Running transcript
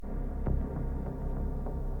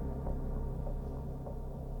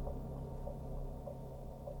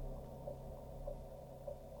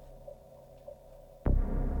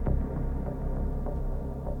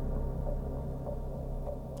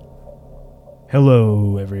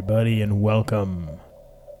Hello, everybody, and welcome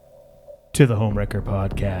to the Homewrecker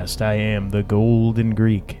Podcast. I am the Golden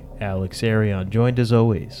Greek, Alex Arion, joined as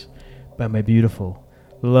always by my beautiful,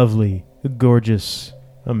 lovely, gorgeous,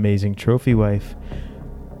 amazing trophy wife,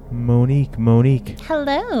 Monique. Monique,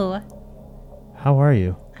 Hello. how are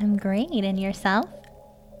you? I'm great. And yourself?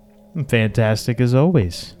 I'm fantastic as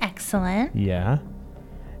always. Excellent. Yeah.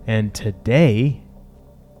 And today,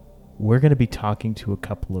 we're going to be talking to a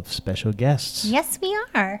couple of special guests. Yes, we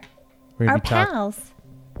are. We're gonna Our be talk- pals.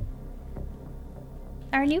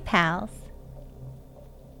 Our new pals.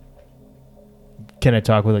 Can I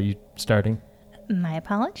talk without you starting? My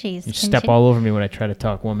apologies. You step all over me when I try to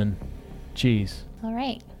talk, woman. Jeez. All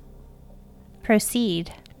right.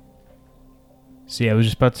 Proceed. See, I was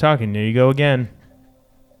just about to talk, and there you go again.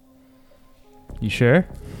 You sure?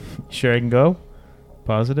 You sure I can go?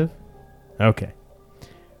 Positive? Okay.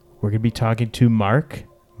 We're going to be talking to Mark,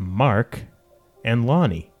 and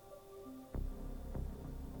Lonnie.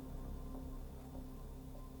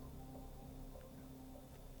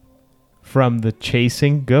 From the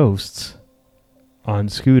Chasing Ghosts on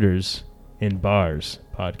Scooters in Bars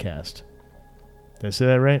podcast. Did I say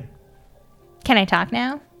that right? Can I talk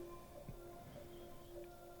now?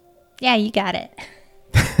 Yeah, you got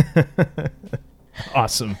it.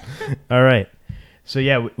 Awesome. All right. So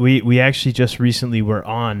yeah, we actually just recently were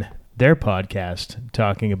on their podcast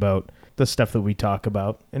talking about the stuff that we talk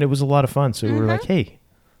about, and it was a lot of fun. So we were like, hey,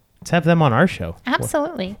 let's have them on our show.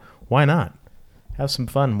 Absolutely. Why not? Have some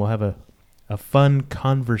fun. We'll have a fun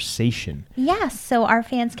conversation. Yes, so our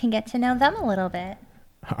fans can get to know them a little bit.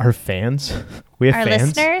 Our fans? We have Our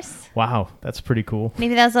fans? listeners? Wow, that's pretty cool.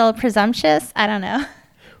 Maybe that was a little presumptuous. I don't know.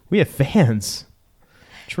 We have fans.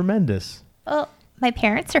 Tremendous. Well, my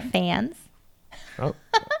parents are fans. Oh,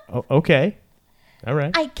 okay. All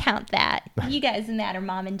right. I count that. You guys matter,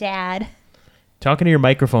 mom and dad. Talking to your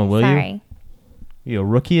microphone, will you? Sorry. You a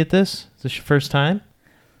rookie at this? Is this your first time?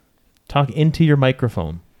 Talk into your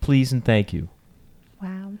microphone, please and thank you.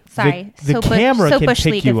 Wow. Sorry. The camera so can bush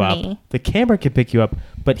pick league you of up. me. The camera can pick you up,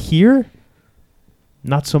 but here,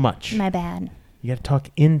 not so much. My bad. You got to talk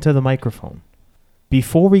into the microphone.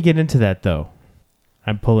 Before we get into that, though,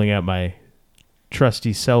 I'm pulling out my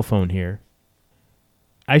trusty cell phone here.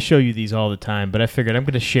 I show you these all the time, but I figured I'm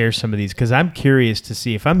going to share some of these because I'm curious to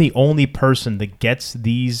see if I'm the only person that gets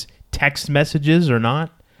these text messages or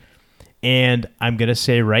not. And I'm going to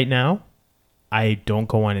say right now, I don't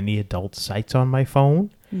go on any adult sites on my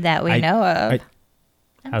phone. That we know of.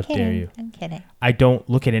 How dare you. I'm kidding. I don't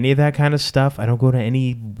look at any of that kind of stuff. I don't go to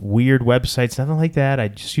any weird websites, nothing like that. I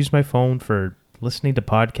just use my phone for listening to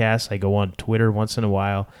podcasts. I go on Twitter once in a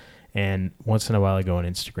while, and once in a while I go on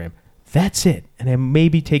Instagram. That's it. And I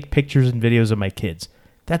maybe take pictures and videos of my kids.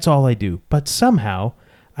 That's all I do. But somehow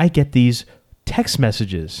I get these text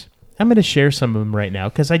messages. I'm going to share some of them right now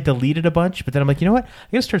because I deleted a bunch, but then I'm like, you know what?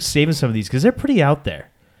 I'm going to start saving some of these because they're pretty out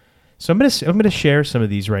there. So I'm going to share some of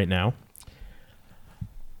these right now.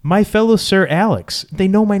 My fellow Sir Alex, they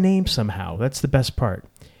know my name somehow. That's the best part.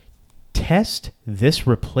 Test this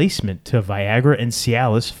replacement to Viagra and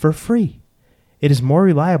Cialis for free. It is more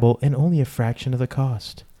reliable and only a fraction of the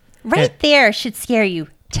cost. Right there should scare you.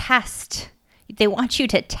 Test. They want you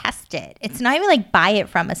to test it. It's not even like buy it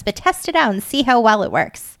from us, but test it out and see how well it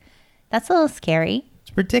works. That's a little scary.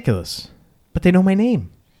 It's ridiculous. But they know my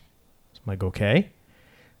name. So I'm like, okay.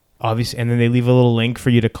 Obviously, and then they leave a little link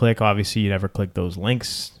for you to click. Obviously, you never click those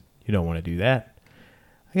links. You don't want to do that.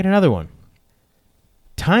 I got another one.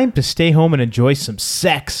 Time to stay home and enjoy some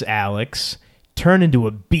sex, Alex. Turn into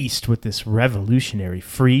a beast with this revolutionary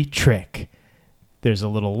free trick. There's a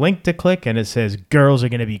little link to click, and it says, girls are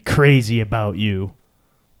going to be crazy about you.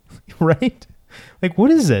 Right? Like,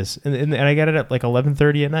 what is this? And I got it at like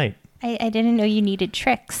 11:30 at night. I didn't know you needed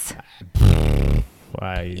tricks.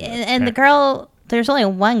 Why? And the girl, there's only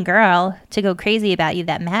one girl to go crazy about you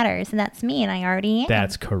that matters, and that's me, and I already am.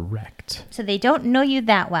 That's correct. So they don't know you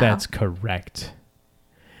that well. That's correct.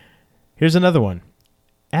 Here's another one.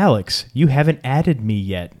 Alex, you haven't added me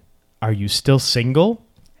yet. Are you still single?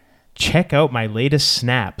 Check out my latest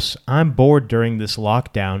snaps. I'm bored during this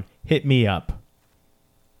lockdown. Hit me up.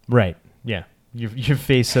 Right. Yeah. Your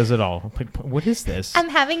face says it all. I'm like, what is this? I'm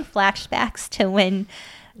having flashbacks to when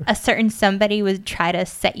a certain somebody would try to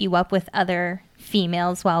set you up with other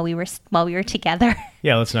females while we were together.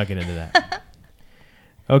 Yeah, let's not get into that.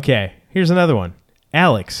 Okay, here's another one.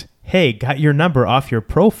 Alex, hey, got your number off your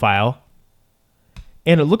profile,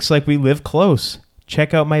 and it looks like we live close.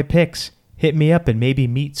 Check out my pics. Hit me up and maybe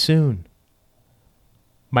meet soon.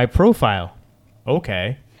 My profile.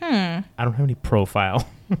 Okay. I don't have any profile.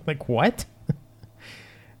 Like, what?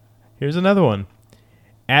 Here's another one.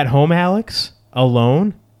 At home, Alex?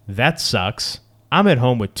 Alone? That sucks. I'm at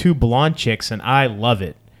home with 2 blonde chicks and I love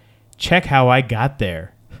it. Check how I got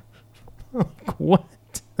there. What?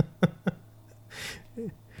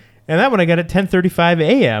 And that one I got at 10:35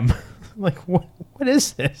 a.m. Like, what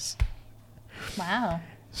is this? Wow.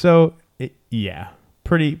 So, yeah,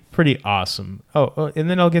 pretty awesome. Oh, and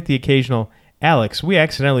then I'll get the occasional, Alex, we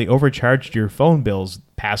accidentally overcharged your phone bills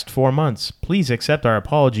past 4 months. Please accept our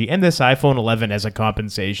apology and this iPhone 11 as a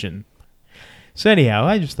compensation. So anyhow,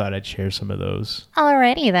 I just thought I'd share some of those.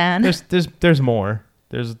 Alrighty then. There's more.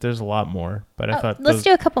 There's a lot more, but I thought let's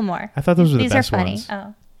do a couple more. I thought those were the These best are funny. ones.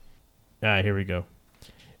 Oh. Here we go.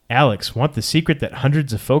 Alex, want the secret that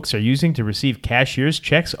hundreds of folks are using to receive cashier's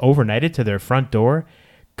checks overnighted to their front door?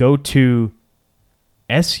 Go to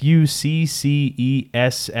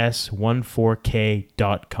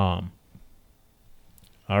success14k.com.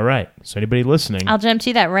 All right. So anybody listening, I'll jump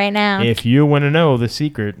to that right now. if you want to know the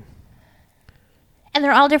secret, And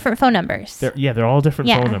they're all different phone numbers. they're all different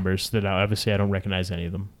Yeah. phone numbers that obviously I don't recognize any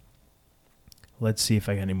of them. Let's see if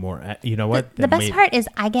I got any more. You know what? The best part is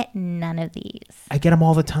I get none of these. I get them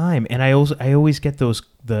all the time, and I always get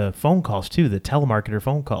the phone calls too, the telemarketer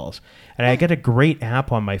phone calls, and I get a great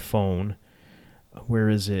app on my phone. Where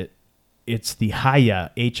is it? It's the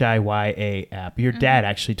Hiya HIYA app. Your dad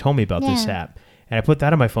actually told me about this Yeah. app, and I put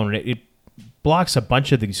that on my phone, and it blocks a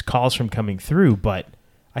bunch of these calls from coming through, but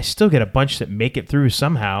I still get a bunch that make it through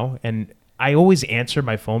somehow, and I always answer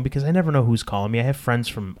my phone because I never know who's calling me. I have friends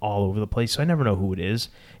from all over the place, so I never know who it is.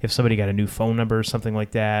 If somebody got a new phone number or something like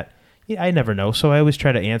that, yeah, I never know. So I always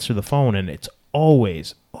try to answer the phone, and it's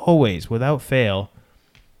always, without fail,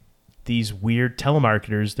 these weird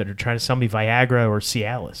telemarketers that are trying to sell me Viagra or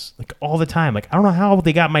Cialis, like all the time. Like, I don't know how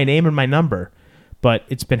they got my name and my number, but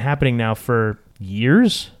it's been happening now for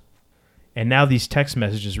years. And now these text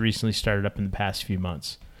messages recently started up in the past few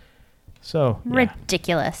months. So, yeah.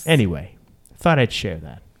 Ridiculous. Anyway, thought I'd share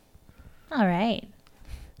that. All right.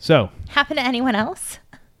 So, Happen to anyone else?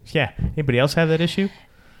 yeah. Anybody else have that issue?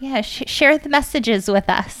 Yeah, share the messages with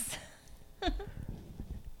us.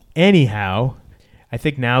 Anyhow, I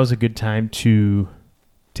think now is a good time to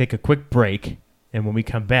take a quick break. And when we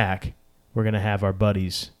come back, we're going to have our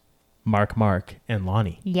buddies, Mark, and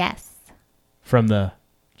Lonnie Yes. from the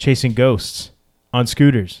Chasing Ghosts on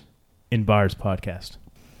Scooters in Bars podcast.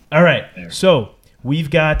 All right. So we've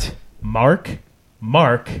got Mark,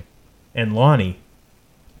 and Lonnie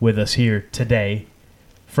with us here today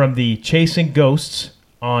from the Chasing Ghosts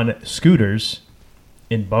on Scooters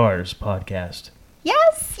in Bars podcast.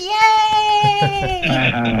 Yes. Yay.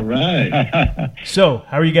 All right. So,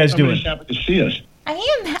 how are you guys doing? Somebody's happy to see us. I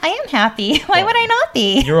am happy. Why would I not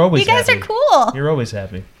be? You're always You guys happy. are cool. You're always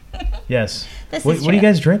happy. Yes. This What is are you true.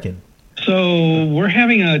 guys drinking? So we're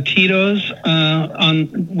having a Tito's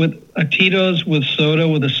Tito's with soda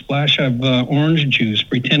with a splash of orange juice,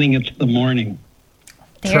 pretending it's the morning.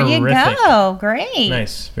 There you Terrific. go. Great.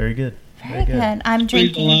 Nice. Very good. Very good. I'm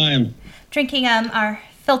Squeeze the drinking lime. our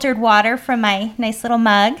filtered water from my nice little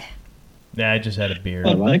mug. Yeah, I just had a beer.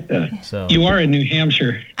 I like that. So You are in New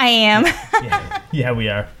Hampshire. I am. yeah, we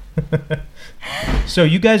are. So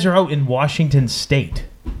you guys are out in Washington State.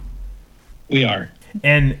 We are.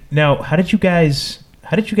 And now, how did you guys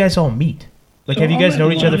all meet? Like, So have you I'll guys let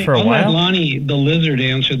known each other Lonnie- for a I'll let while? Lonnie, the lizard,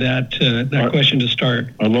 answer that question to start.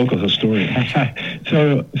 Our local historian.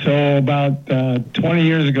 So about 20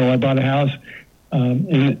 years ago, I bought a house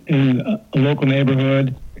in a local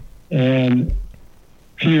neighborhood, and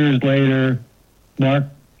a few years later, Mark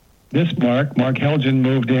Helgen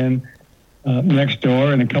moved in next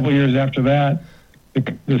door, and a couple years after that,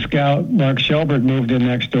 the scout Mark Shelbert moved in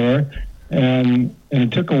next door, and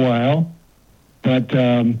it took a while, but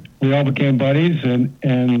we all became buddies,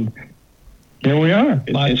 and here we are.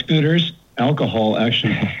 Buy scooters. Alcohol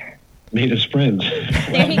actually made us friends.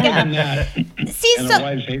 There you More than go. that, See, And our so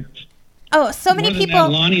wives hate us. so many more than people. that,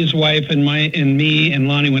 Lonnie's wife and me and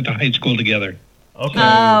Lonnie went to high school together. Okay.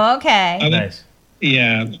 Oh, okay. Nice.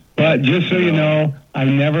 Yeah. But just so you know, I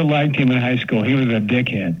never liked him in high school. He was a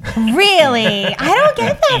dickhead. Really? I don't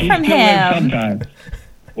get that He from still is him. sometimes.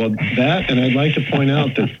 Well, that, and I'd like to point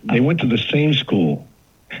out that they went to the same school.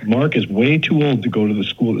 Mark is way too old to go to the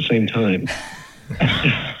school at the same time.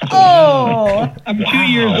 Oh, I'm 2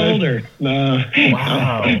 years older. Nah.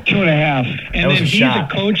 Wow. 2.5. And was then a he's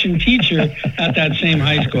shock. a coach and teacher at that same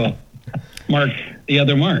high school. Mark, the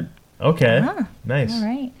other Mark. Okay. Ah, Nice. all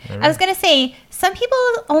right. All I was going to say, some people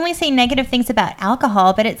only say negative things about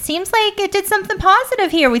alcohol, but it seems like it did something positive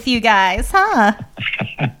here with you guys, huh?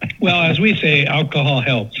 Well, as we say, alcohol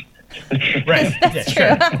helps. Right. That's yeah,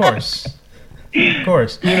 sure. true. Of course. Of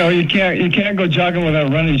course. You know, you can't go jogging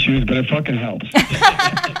without running shoes, but it fucking helps.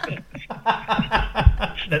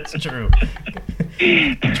 That's true.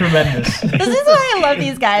 Tremendous. This is why I love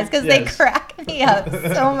these guys, because they crack me up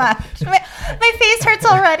so much. My face hurts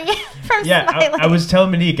already from smiling. I was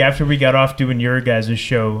telling Monique after we got off doing your guys'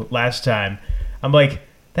 show last time, I'm like,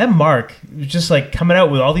 that Mark was just like coming out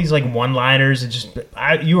with all these like one-liners and just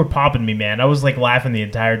you were popping me, man. I was like laughing the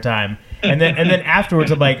entire time. And then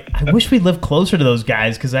afterwards, I'm like, I wish we lived closer to those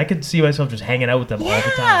guys because I could see myself just hanging out with them all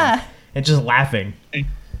the time and just laughing.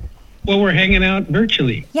 Well, we're hanging out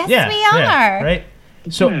virtually. Yes, we are. Yeah, right?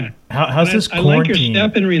 So how's this quarantine? I like your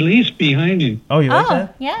step and release behind you. Oh, you like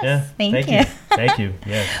that? Yes. Yeah. Thank you. Thank you.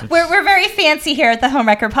 Yes. We're very fancy here at the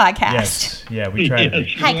Homewrecker Podcast. Yes. Yeah, we try to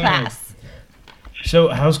be. High class. So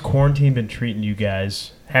how's quarantine been treating you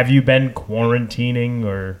guys? Have you been quarantining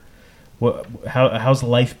or how's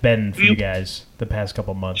life been for you guys the past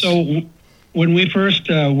couple months? So when we first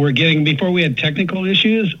before we had technical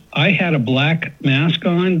issues, I had a black mask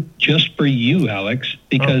on just for you, Alex,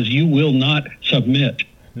 because you will not submit.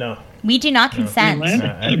 No. We do not consent.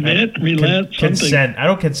 Relent, consent. I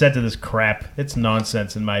don't consent to this crap. It's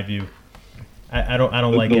nonsense in my view. I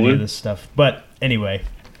don't like any of this stuff. But anyway,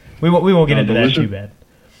 we won't get into that too bad.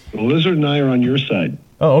 The Lizard and I are on your side.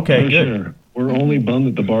 Oh, okay, For good. Sure. We're only bummed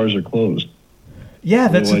that the bars are closed. Yeah,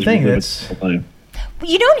 that's the Otherwise, thing.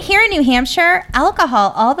 You don't hear in New Hampshire,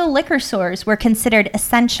 alcohol, all the liquor stores were considered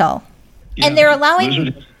essential. Yeah. And they're allowing...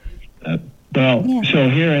 Lizard, Well, so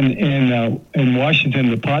here in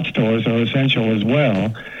Washington, the pot stores are essential as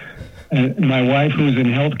well. My wife, who's in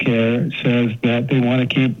healthcare, says that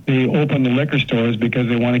they open the liquor stores because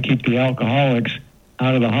they want to keep the alcoholics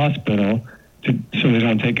out of the hospital so they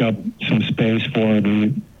don't take up some space for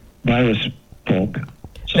the virus folk.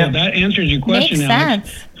 So that answers your question, Makes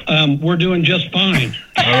Alex. sense. We're doing just fine.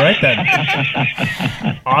 All right,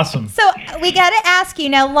 then. Awesome. So we got to ask you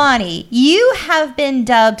now, Lonnie, you have been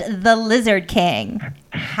dubbed the Lizard King.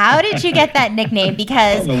 How did you get that nickname?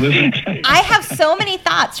 Because I have so many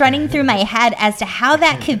thoughts running through my head as to how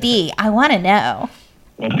that could be. I want to know.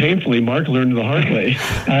 Well, painfully, Mark learned the hard way.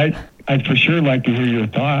 I'd for sure like to hear your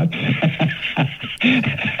thoughts.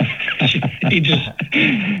 He just...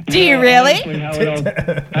 Do you really? Yes.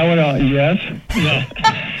 No.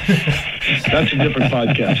 That's a different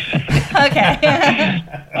podcast. Okay.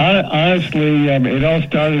 Honestly, it all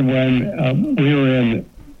started when we were in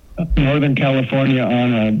Northern California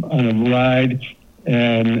on a ride,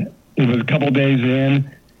 and it was a couple days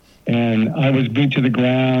in, and I was beat to the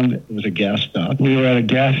ground. It was a gas stop. We were at a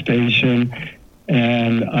gas station,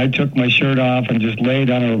 and I took my shirt off and just laid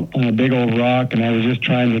on a big old rock, and I was just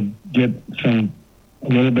trying to get a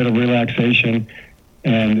little bit of relaxation.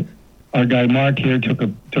 And our guy Mark here took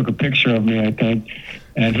a picture of me, I think,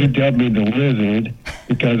 and he dubbed me the Lizard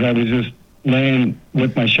because I was just laying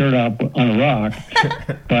with my shirt off on a rock.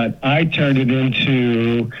 But I turned it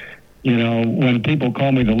into, when people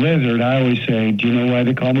call me the Lizard, I always say, do you know why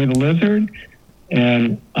they call me the Lizard?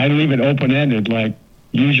 And I leave it open-ended, like,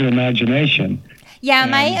 use your imagination. Yeah,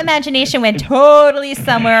 my imagination went totally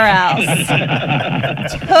somewhere else.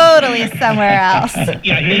 Totally somewhere else.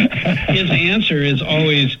 Yeah, his answer is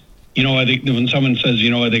always, I think when someone says,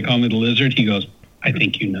 why they call me the Lizard, he goes, I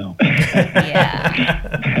think you know.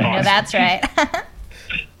 Yeah. Awesome. No, that's right.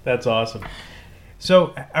 That's awesome.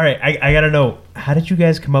 So, all right, I got to know, how did you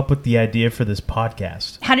guys come up with the idea for this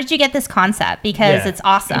podcast? How did you get this concept? Because it's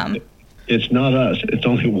awesome. It's not us. It's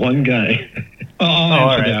only one guy. Well,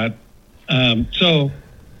 I'll answer that. So,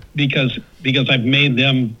 because I've made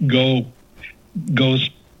them go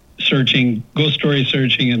story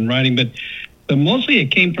searching and writing, but mostly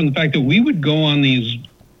it came from the fact that we would go on these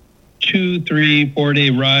 2, 3, 4 day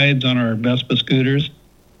rides on our Vespa scooters,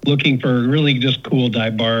 looking for really just cool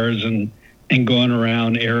dive bars and going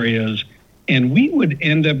around areas, and we would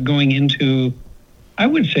end up going into, I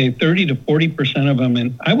would say 30 to 40% of them,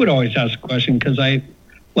 and I would always ask a question because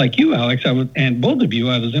like you, Alex, and both of you,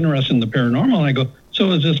 I was interested in the paranormal. And I go,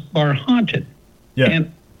 so is this bar haunted? Yeah.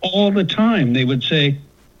 And all the time they would say,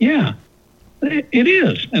 yeah, it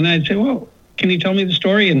is. And I'd say, well, can you tell me the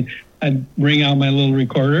story? And I'd bring out my little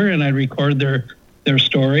recorder and I'd record their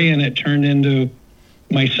story. And it turned into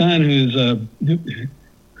my son, who's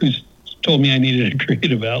told me I needed a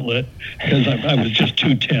creative outlet because I was just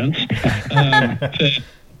too tense. Said,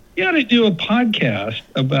 you ought to do a podcast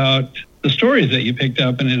about the stories that you picked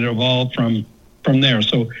up, and it evolved from there.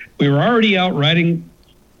 So we were already out riding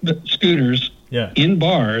the scooters in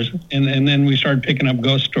bars, and then we started picking up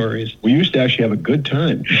ghost stories. We used to actually have a good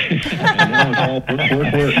time. And now it's all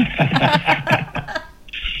work.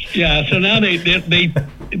 Yeah, so now they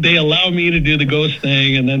they allow me to do the ghost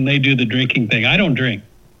thing, and then they do the drinking thing. I don't drink.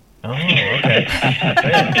 Oh, okay.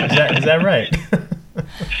 Is that right?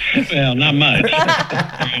 Well, not much.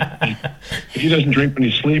 He doesn't drink when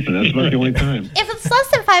he's sleeping. That's about the only time. If it's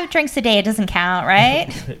less than 5 drinks a day, it doesn't count, right?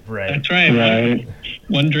 Right. That's right. Right.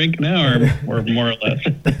 One drink an hour, or more or less.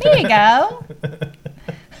 There you go.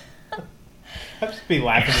 I've just been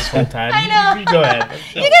laughing this whole time. I know. You go ahead.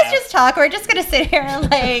 You guys just talk. We're just going to sit here and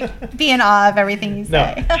like be in awe of everything you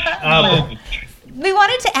No. say. We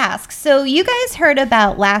wanted to ask, so you guys heard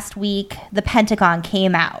about last week the Pentagon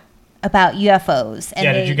came out about UFOs. And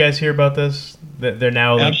yeah, did you guys hear about this? They're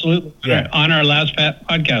now like, Absolutely. Yeah. On our last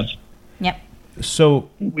podcast, Yep. So,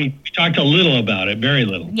 we talked a little about it, very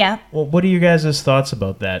little. Yeah. well, what are you guys' thoughts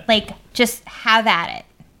about that? Like, just have at it.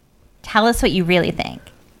 Tell us what you really think.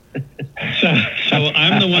 So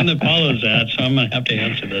I'm the one that follows that, so I'm going to have to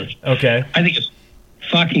answer this. Okay. I think it's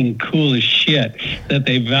fucking cool as shit that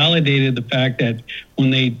they validated the fact that when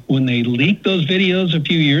they leaked those videos a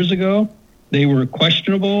few years ago, they were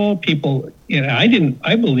questionable. People, I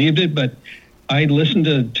believed it, but I listened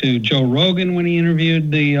to Joe Rogan when he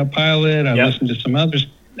interviewed the pilot. I listened to some others.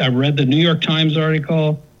 I read the New York Times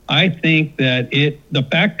article. I think that the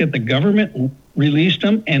fact that the government released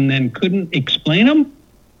them and then couldn't explain them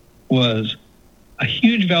was a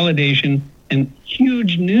huge validation and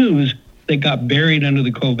huge news that got buried under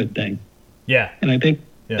the COVID thing. Yeah. And I think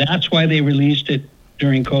that's why they released it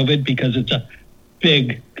during COVID, because it's a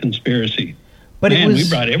big conspiracy. But Man, it was, we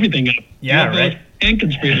brought everything up. Yeah, UFOs right. And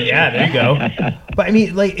conspiracy. Yeah, there you go. But I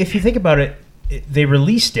mean, like, if you think about it, they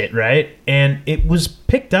released it, right? And it was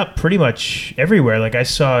picked up pretty much everywhere. Like, I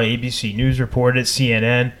saw ABC News report it,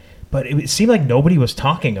 CNN, but it seemed like nobody was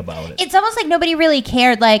talking about it. It's almost like nobody really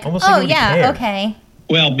cared. Like, Almost like oh, nobody yeah, cared. okay.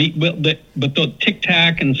 Well, but the Tic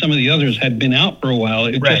Tac and some of the others had been out for a while.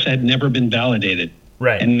 It Right. just had never been validated.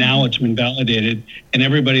 Right. And now it's been validated. And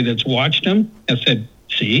everybody that's watched them has said,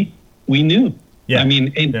 see, we knew. Yeah. I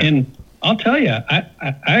mean, and I'll tell you, I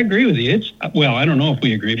agree with you. Well, I don't know if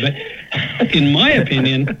we agree, but in my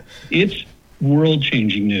opinion, it's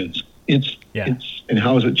world-changing news. It's And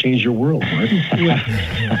how has it changed your world, Mark?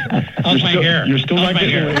 how's my hair? You're still How's not my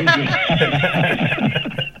getting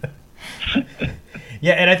hair?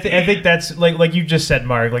 Yeah, and I think that's like you just said,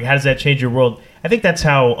 Mark. Like, how does that change your world? I think that's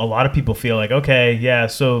how a lot of people feel. Like, okay, yeah,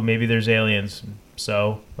 so maybe there's aliens.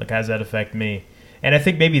 So, like, how does that affect me? And I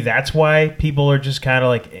think maybe that's why people are just kind of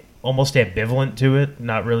like almost ambivalent to it,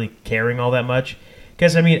 not really caring all that much.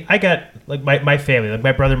 Because I mean, I got like my family, like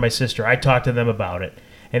my brother and my sister. I talked to them about it,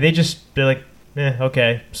 and they're like,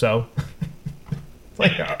 okay, so. It's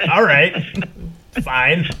like, all right.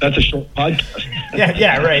 Fine. That's a short podcast.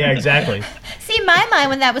 Yeah, right. Yeah, exactly. See, my mind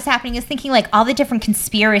when that was happening is thinking like all the different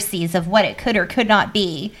conspiracies of what it could or could not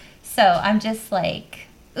be. So I'm just like,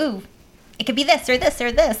 ooh, it could be this or this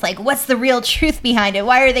or this. Like, what's the real truth behind it?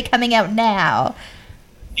 Why are they coming out now?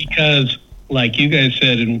 Because, like you guys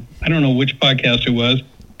said, and I don't know which podcast it was,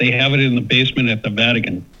 they have it in the basement at the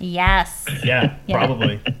Vatican. Yes. Yeah, Yeah.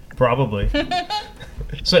 probably.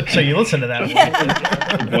 So you listen to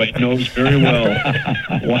that. Boy knows very well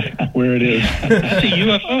where it is. That's a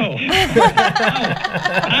UFO.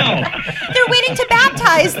 Ow. They're waiting to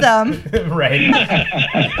baptize them. Right.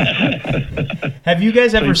 Have you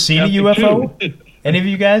guys ever seen a UFO? Any of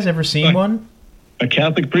you guys ever seen one? A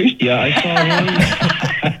Catholic priest? Yeah, I saw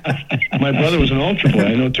one. My brother was an altar boy.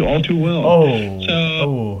 I know all too well.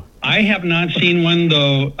 Oh. I have not seen one,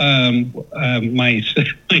 though. My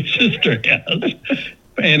sister has.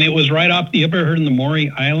 And it was right off you ever heard of the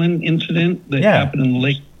Maury Island incident that happened in the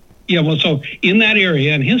lake? Yeah, well, so in that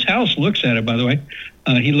area, and his house looks at it, by the way.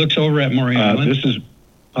 He looks over at Maury Island. This is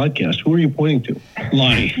podcast. Who are you pointing to?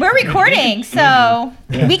 Lonnie. We're recording, so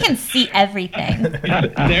we can see everything.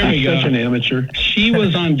 There we go. Such an amateur. She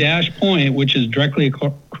was on Dash Point, which is directly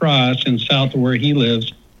across and south of where he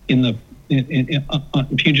lives in the in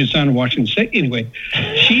Puget Sound, Washington State. Anyway,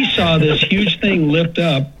 she saw this huge thing lift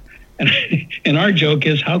up. And our joke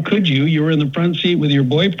is, how could you? You were in the front seat with your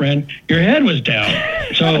boyfriend. Your head was down.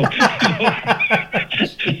 So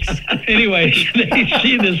anyway, they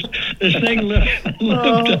see this thing lift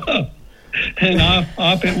up, and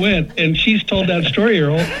off it went. And she's told that story her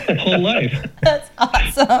whole life. That's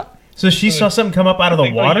awesome. So she saw something come up out of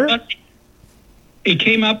the water? It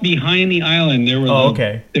came up behind the island. There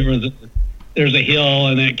was there's a hill,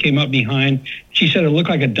 and it came up behind. She said it looked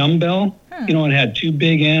like a dumbbell. You know, it had two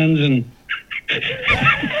big ends, and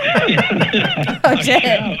Oh, shit.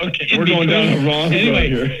 okay. We're going down the wrong road anyway,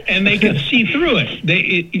 here. and they could see through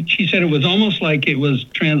it. She said it was almost like it was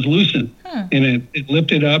translucent, and it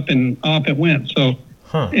lifted up and off it went. So,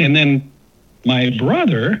 and then my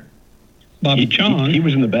brother, Bobby Chong, He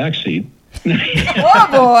was in the back seat. Oh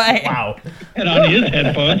boy! Wow. had on his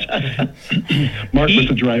headphones. Mark was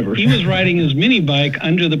the driver. He was riding his mini bike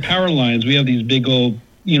under the power lines. We have these big old,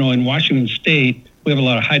 in Washington State, we have a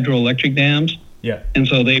lot of hydroelectric dams. Yeah. And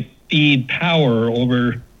so they feed power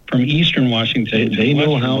over from eastern Washington. They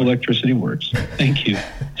know how Washington. electricity works. Thank you.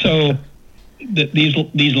 So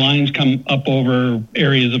these lines come up over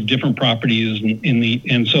areas of different properties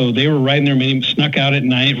and so they were riding their snuck out at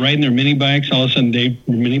night, riding their mini bikes. All of a sudden, their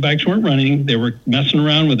mini bikes weren't running. They were messing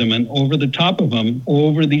around with them, and over the top of them,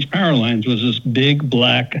 over these power lines, was this big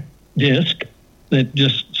black disc that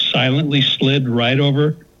just silently slid right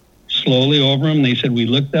over, slowly over them. They said, we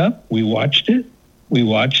looked up, we watched it,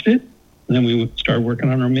 and then we started working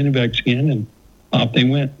on our mini bikes again, and off they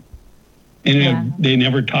went. And they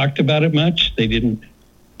never talked about it much. They didn't.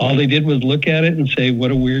 All they did was look at it and say, what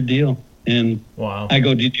a weird deal. And Wow. I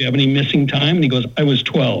go, did you have any missing time? And he goes, I was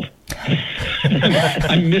 12.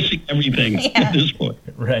 I'm missing everything at this point.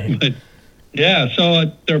 Right. But yeah,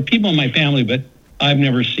 so there are people in my family, but I've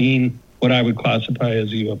never seen what I would classify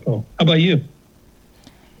as a UFO. How about you?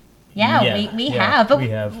 Yeah, we have. But we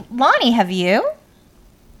have. Lonnie, have you?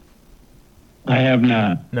 I have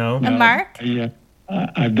not. No. And Mark? Yeah.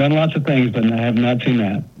 I've done lots of things, but I have not seen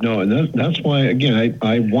that. No, and that's why, again,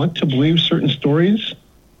 I want to believe certain stories.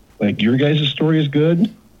 Like your guys' story is good, the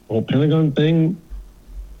whole Pentagon thing.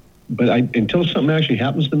 But until something actually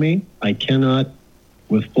happens to me, I cannot,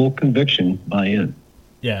 with full conviction, buy in.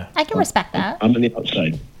 Yeah. I can respect that. I'm on the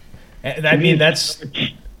outside. I mean, that's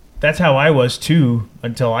how I was too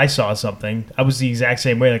until I saw something. I was the exact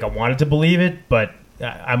same way. Like I wanted to believe it, but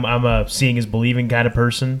I'm a seeing is believing kind of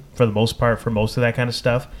person for the most part for most of that kind of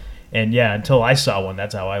stuff. And yeah, until I saw one,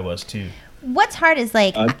 that's how I was too. What's hard is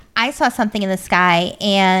like I saw something in the sky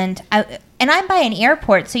and I'm by an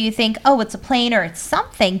airport, so you think, oh, it's a plane or it's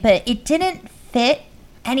something, but it didn't fit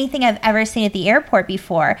anything I've ever seen at the airport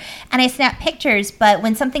before. And I snapped pictures, but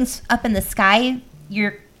when something's up in the sky,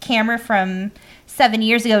 your camera from 7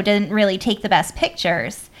 years ago didn't really take the best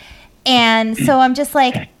pictures. And so I'm just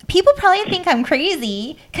like, people probably think I'm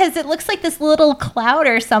crazy because it looks like this little cloud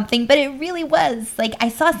or something, but it really was. Like, I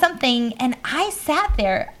saw something and I sat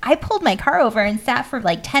there. I pulled my car over and sat for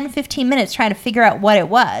like 10, 15 minutes trying to figure out what it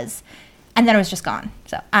was. And then it was just gone.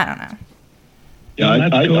 So, I don't know. Yeah,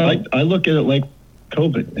 That's cool. I look at it like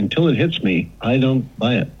COVID. Until it hits me, I don't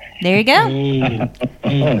buy it. There you go.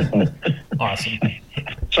 Awesome.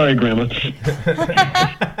 Sorry, Grandma.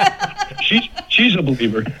 she's a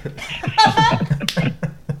believer.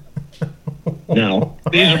 Now,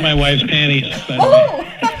 These are my wife's panties, by the way.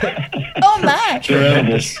 Oh, my. they're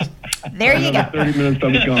edibles. There you go. 30 minutes,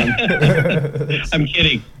 I'm gone. I'm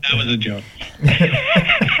kidding. That was a joke.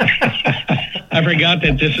 I forgot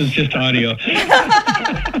that this is just audio.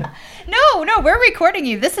 No, we're recording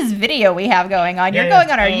you. This is video we have going on. You're Yeah,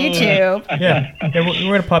 going on our YouTube. Yeah. We're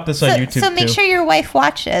going to pop this on YouTube So make too. sure your wife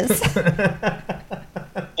watches.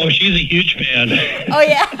 Oh, she's a huge fan. Oh,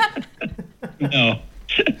 yeah? No.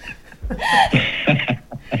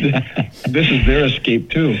 This is their escape,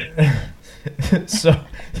 too. So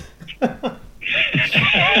We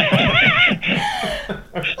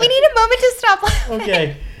need a moment to stop laughing.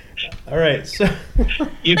 okay. All right. So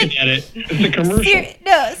You can get it. It's a commercial.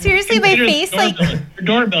 No, seriously, my Your face, like,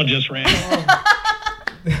 doorbell just rang.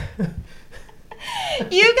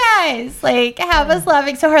 you guys, like, have us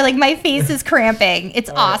laughing so hard. Like, my face is cramping. It's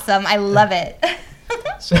awesome. I love it.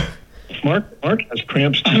 so Mark has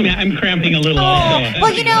cramps, too. I'm cramping a little also.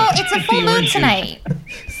 Well, it's a full moon tonight.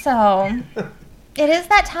 So, it is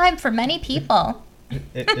that time for many people.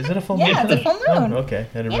 is it a full moon? Yeah, it's a full moon. Oh, okay.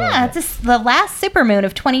 I didn't Yeah, realize it's the last super moon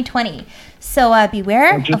of 2020. So,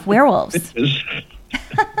 beware of werewolves. It is.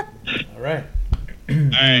 that. All right. All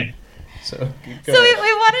right. So So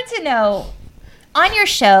we wanted to know, on your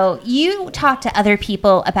show, you talk to other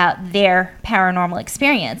people about their paranormal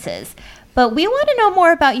experiences, but we want to know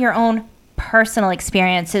more about your own personal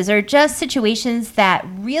experiences or just situations that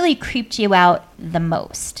really creeped you out the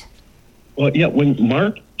most. Well, yeah, when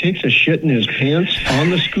Mark takes a shit in his pants on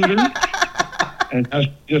the scooter and has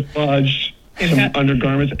to dislodge some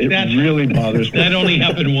undergarments, it really bothers me. That only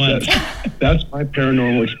happened once. That's my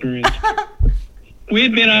paranormal experience. We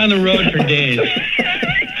had been on the road for days.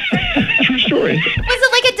 True story. Was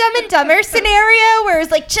it like a Dumb and Dumber scenario where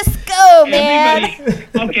it's like, just go, man?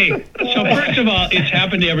 Okay, so first of all, it's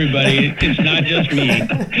happened to everybody. It's not just me. Well,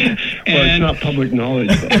 it's And not public knowledge,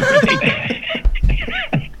 though.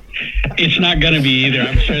 it's not going to be either.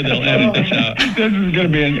 I'm sure they'll edit this out. This is going to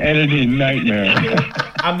be an editing nightmare.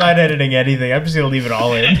 I'm not editing anything. I'm just gonna leave it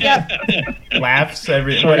all in. Yep. Laughs,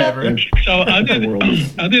 whatever. So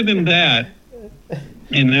other than that,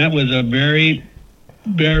 and that was a very,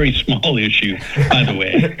 very small issue, by the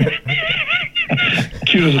way.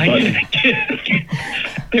 Cute as a button.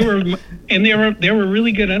 They were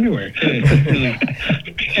really good underwear. Anyway,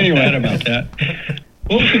 bad about that.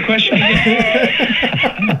 What was the question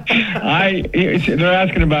again? They're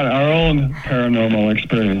asking about our own paranormal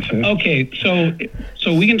experiences. Okay, so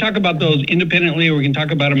we can talk about those independently, or we can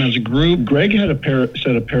talk about them as a group. Greg had a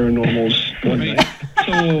set of paranormals one night.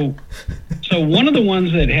 So one of the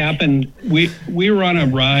ones that happened, we were on a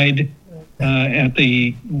ride at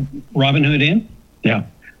the Robin Hood Inn. Yeah.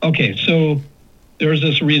 Okay, so there's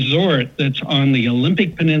this resort that's on the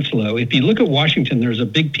Olympic Peninsula. If you look at Washington, there's a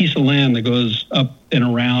big piece of land that goes up and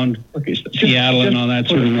around Seattle and all that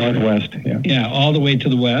sort of northwest. Yeah, all the way to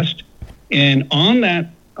the west. And on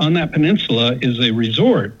that peninsula is a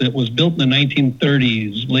resort that was built in the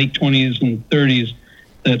 1930s, late 20s and 30s.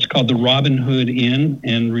 That's called the Robin Hood Inn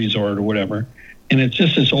and Resort or whatever. And it's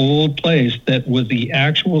just this old place that was the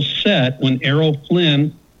actual set when Errol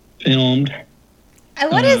Flynn filmed.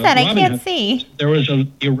 What is that? I Robin can't Hood. see. There was the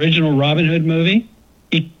original Robin Hood movie.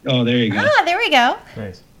 There you go. Ah, there we go.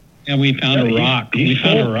 Nice. And we found a rock. We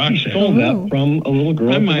found a rock. He stole that from a little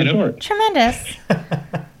girl I at the might have. resort. Tremendous.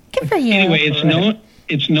 Good for you. Anyway,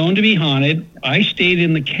 it's known to be haunted. I stayed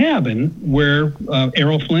in the cabin where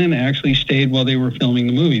Errol Flynn actually stayed while they were filming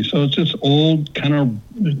the movie. So it's this old kind of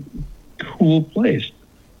cool place.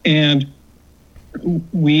 And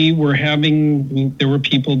there were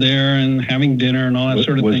people there and having dinner and all that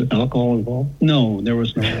sort of thing. Was alcohol involved? No, there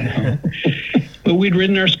was no alcohol. But we'd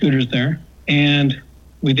ridden our scooters there, and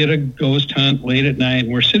we did a ghost hunt late at night.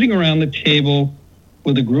 We're sitting around the table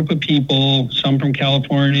with a group of people, some from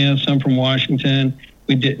California, some from Washington.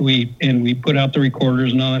 We put out the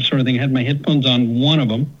recorders and all that sort of thing. I had my headphones on one of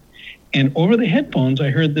them, and over the headphones I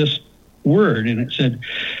heard this word, and it said,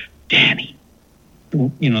 Danny.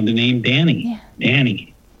 You know, the name Danny. Yeah.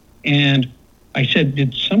 Danny. And I said,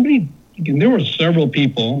 did somebody... There were several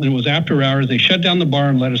people, and it was after hours. They shut down the bar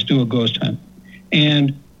and let us do a ghost hunt.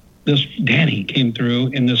 And this Danny came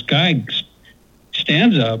through, and this guy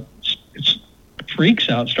stands up, freaks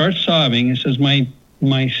out, starts sobbing, and says, my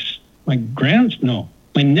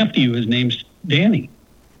nephew, his name's Danny,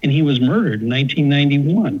 and he was murdered in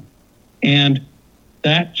 1991. And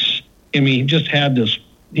he just had this,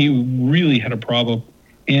 he really had a problem.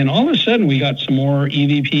 And all of a sudden, we got some more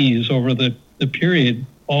EVPs over the period,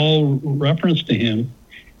 all reference to him.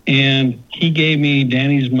 And he gave me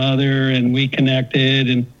Danny's mother, and we connected,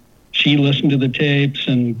 and she listened to the tapes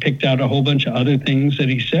and picked out a whole bunch of other things that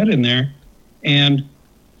he said in there. And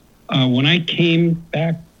when I came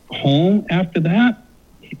back home after that,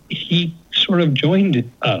 he sort of joined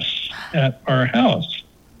us at our house.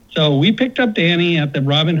 So we picked up Danny at the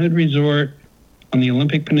Robin Hood Resort on the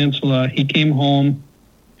Olympic Peninsula. He came home.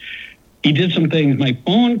 He did some things. My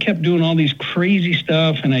phone kept doing all these crazy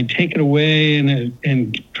stuff, and I'd take it away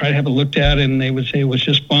and try to have it looked at, and they would say it was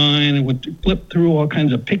just fine. It would flip through all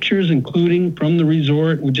kinds of pictures, including from the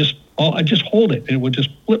resort. I'd just hold it, and it would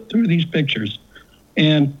just flip through these pictures.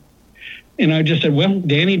 And I just said, well,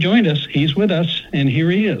 Danny joined us. He's with us, and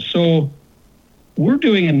here he is. So we're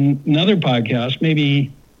doing another podcast,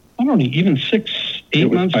 maybe, I don't know, even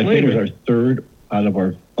 8 months later. I think it was our third out of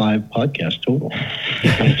our 5 podcasts total.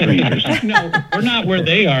 3 years. No, we're not where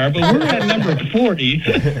they are, but we're at number 40.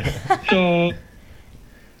 So,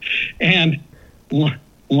 and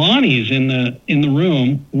Lonnie's in the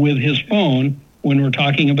room with his phone when we're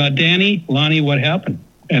talking about Danny. Lonnie, what happened?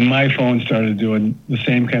 And my phone started doing the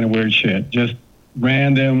same kind of weird shit. Just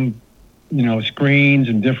random, screens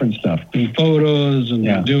and different stuff. And photos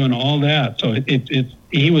and doing all that. So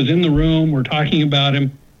he was in the room. We're talking about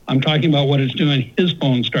him. I'm talking about what it's doing. His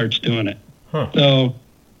phone starts doing it. Huh. So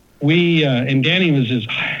and Danny was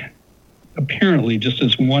apparently just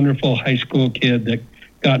this wonderful high school kid that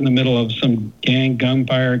got in the middle of some gang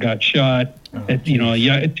gunfire, got shot.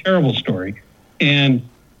 A terrible story. And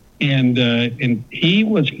he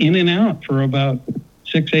was in and out for about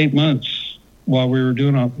 6-8 months while we were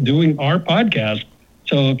doing our podcast.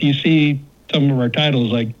 So if you see some of our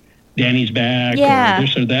titles like Danny's Back or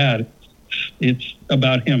this or that, it's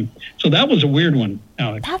about him. So that was a weird one,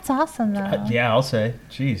 Alex. That's awesome, though. Yeah, I'll say.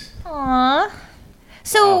 Jeez. Aw.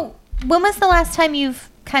 So when was the last time you've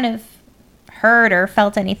kind of heard or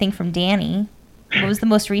felt anything from Danny? What was the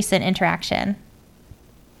most recent interaction?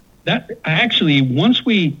 That actually, once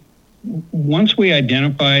we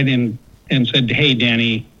identified and said, hey,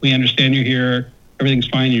 Danny, we understand you're here. Everything's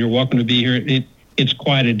fine. You're welcome to be here. It it's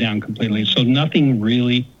quieted down completely. So nothing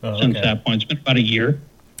really since okay. that point. It's been about a year.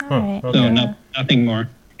 All Huh, right. okay. So nothing more.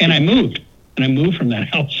 And I moved from that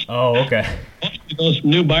house. Oh, okay. Most of those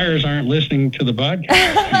new buyers aren't listening to the podcast.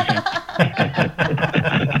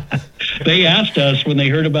 They asked us when they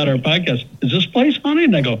heard about our podcast, is this place haunted?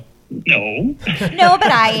 And I go, no. No,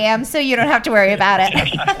 but I am, so you don't have to worry about it.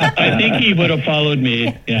 I think he would have followed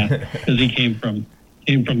me, because he came from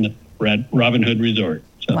the Robin Hood Resort.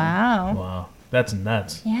 So. Wow. Wow. That's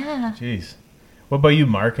nuts. Yeah. Jeez. What about you,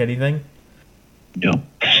 Mark? Anything? No.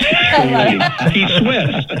 He's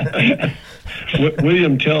Swiss.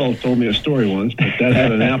 William Tell told me a story once, but that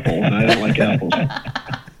had an apple, and I don't like apples.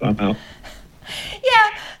 So I'm out. Yeah.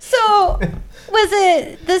 So, was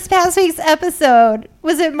it this past week's episode?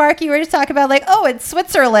 Was it Mark? You were just talking about like, oh, it's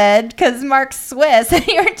Switzerland because Mark's Swiss, and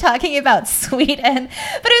you were talking about Sweden.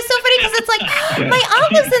 But it was so funny because it's like my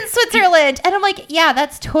aunt lives in Switzerland, and I'm like, yeah,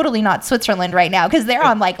 that's totally not Switzerland right now because they're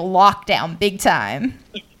on like lockdown big time.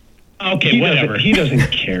 Okay, whatever. He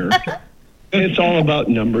doesn't care. It's all about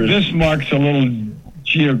numbers. This Mark's a little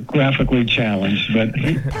geographically challenged, but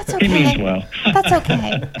That's he okay. means well. That's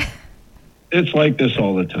okay. It's like this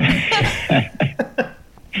all the time.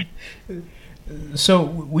 So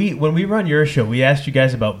when we run your show, we asked you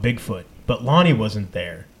guys about Bigfoot, but Lonnie wasn't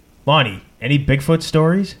there. Lonnie, any Bigfoot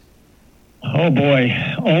stories? Oh boy,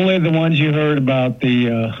 only the ones you heard about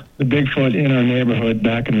the Bigfoot in our neighborhood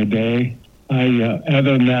back in the day.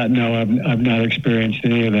 Other than that, no, I've not experienced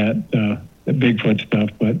any of that the Bigfoot stuff,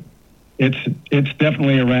 but it's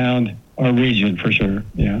definitely around our region for sure.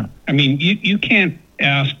 Yeah. I mean, you can't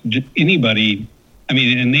ask anybody,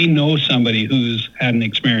 and they know somebody who's had an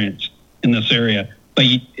experience in this area, but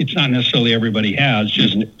it's not necessarily everybody has,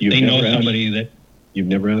 just You've they know never asked? somebody that, You've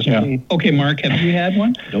never asked Yeah. me? okay, Mark, have you had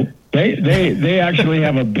one? Nope. They actually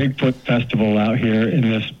have a Bigfoot festival out here in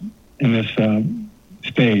this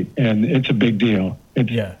state, and it's a big deal.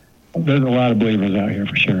 Yeah, There's a lot of believers out here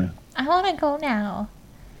for sure. I want to go now.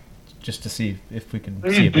 just to see if we can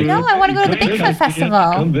see a Bigfoot. No, I want to go to the Bigfoot festival.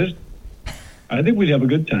 Come visit. I think we'd have a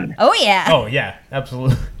good time. Oh yeah. Oh yeah,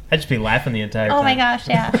 absolutely. I'd just be laughing the entire time. Oh my gosh,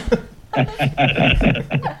 yeah.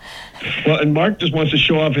 Well, and Mark just wants to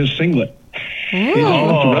show off his singlet. He Ooh.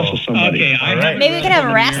 wants to wrestle somebody. Okay, All right. Maybe we can have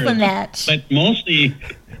a wrestled wrestling in years, match. But mostly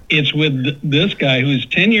it's with this guy who's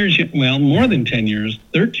 10 years, well, more than 10 years,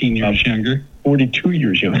 13 years younger. 42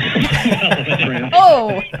 years young.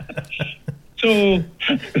 Oh. So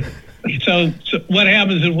what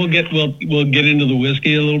happens is we'll get into the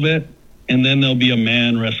whiskey a little bit, and then there'll be a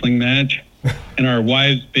man wrestling match, and our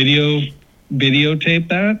wives videotape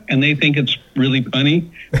that, and they think it's really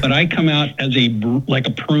funny. But I come out as like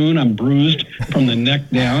a prune. I'm bruised from the neck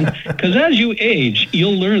down. Because as you age,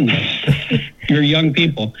 you'll learn this. You're young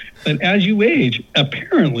people, but as you age,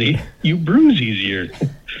 apparently you bruise easier.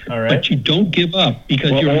 All right. But you don't give up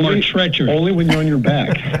because you're more treacherous. Only when you're on your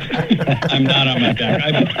back. I'm not on my back.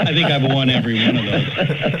 I think I've won every one of those.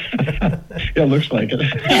 Yeah, looks like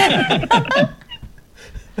it.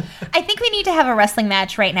 I think we need to have a wrestling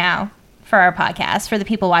match right now for our podcast for the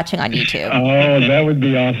people watching on YouTube. Oh, that would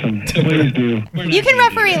be awesome. Please do. You can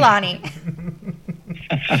referee, Lonnie.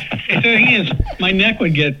 The thing is, my neck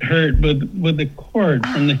would get hurt with the cord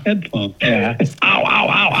from the headphone. Yeah. Ow, ow,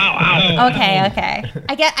 ow, ow, ow. Okay.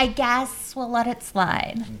 I guess we'll let it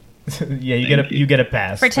slide. Yeah, you get a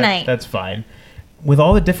pass For tonight. That's fine. With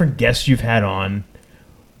all the different guests you've had on,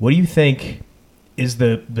 what do you think is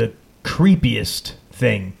the creepiest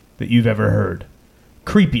thing that you've ever heard?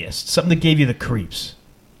 Creepiest, something that gave you the creeps.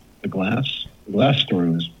 The glass story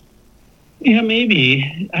was. Yeah,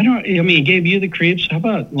 maybe. It gave you the creeps. How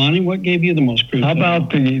about, Lonnie, what gave you the most creeps? How about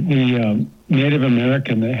the Native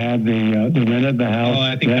American that had the rented the house? Oh,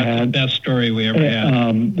 I think that's the best story we ever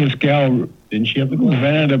had. This gal Didn't she have the glass?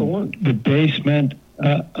 rented The one. the basement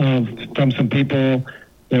from some people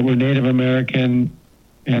that were Native American,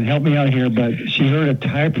 and help me out here, but she heard a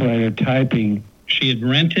typewriter typing. She had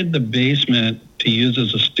rented the basement to use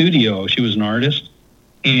as a studio. She was an artist,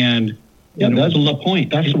 and Yeah, it was that's- La Pointe.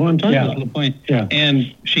 That's the one I'm talking Yeah. It was La Pointe. Yeah.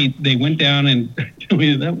 And they went down and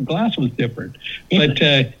that glass was different. But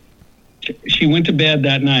she went to bed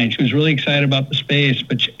that night. She was really excited about the space,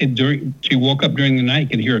 but she woke up during the night,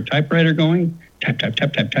 could hear a typewriter going, type, type,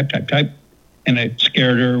 type, type, type, type, type. And it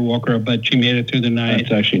scared her, woke her up, but she made it through the night.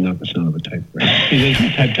 That's actually not the sound of a typewriter. It is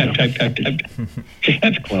type, type, type, type, type.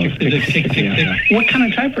 That's close. Is it tick, tick, tick? What kind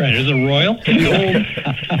of typewriter? Is it a Royal? The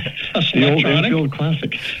old Electronic? Enfield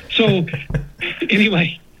Classic. So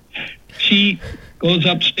anyway, she goes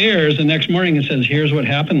upstairs the next morning and says, here's what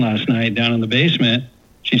happened last night down in the basement.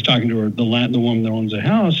 She's talking to the woman that owns the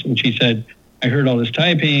house, and she said, I heard all this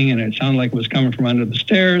typing and it sounded like it was coming from under the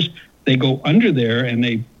stairs. They go under there and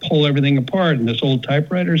they pull everything apart, and this old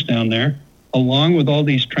typewriter's down there, along with all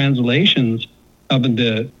these translations of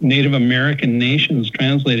the Native American nations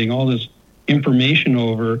translating all this information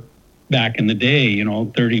over back in the day,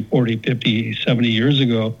 30, 40, 50, 70 years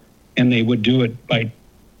ago. And they would do it by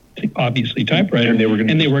obviously typewriter. And they were going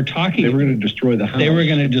to destroy the house. They were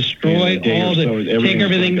going to destroy take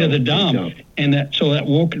everything to the dump. And they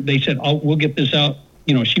said, we'll get this out.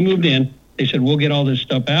 She moved in. They said, we'll get all this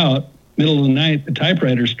stuff out. Middle of the night, the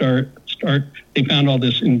typewriter start. They found all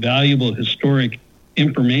this invaluable historic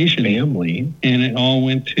information. Family. And it all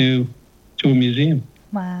went to a museum.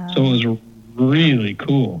 Wow. So it was really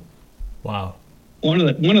cool. Wow. One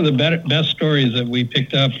of the best stories that we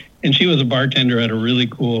picked up, and she was a bartender at a really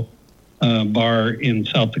cool bar in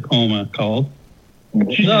South Tacoma called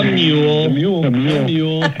The Mule. The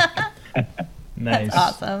Mule. Nice. That's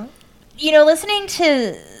awesome. Listening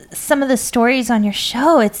to some of the stories on your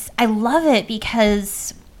show, I love it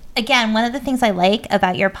because, again, one of the things I like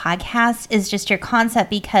about your podcast is just your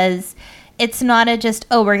concept, because it's not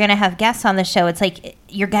we're going to have guests on the show. It's like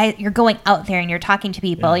you're going out there and you're talking to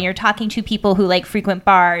people, and you're talking to people who like frequent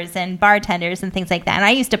bars and bartenders and things like that. And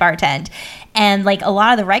I used to bartend, and like a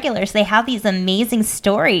lot of the regulars, they have these amazing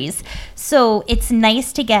stories. So it's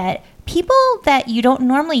nice to get people that you don't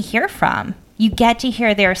normally hear from. You get to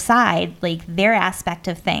hear their side, like their aspect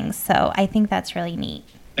of things. So I think that's really neat.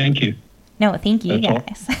 Thank you. No, thank you,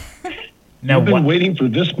 That's guys. Now, I've been waiting for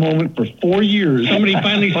this moment for 4 years. Somebody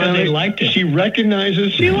finally said they liked it. She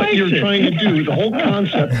recognizes what you're trying to do, the whole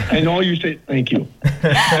concept, and all you say, thank you. Go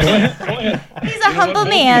ahead. He's a humble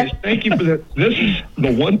man. Thank you for that. This is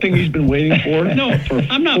the one thing he's been waiting for. No, for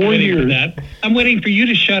I'm not 4 waiting years. for that. I'm waiting for you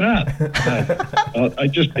to shut up.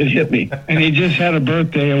 It hit me. And he just had a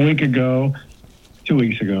birthday a week ago, 2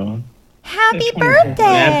 weeks ago. Happy birthday!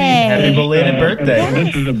 Happy belated birthday.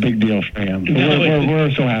 This is a big deal for him.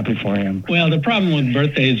 We're so happy for him. Well, the problem with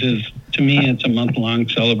birthdays is, to me, it's a month-long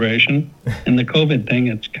celebration. And the COVID thing,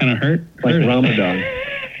 it's kind of hurt. Like Ramadan.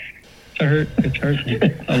 It's hurt me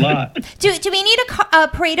a lot. Do we need a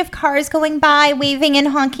parade of cars going by, waving and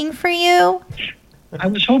honking for you? I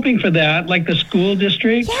was hoping for that, like the school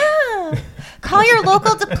district. Yeah. Call your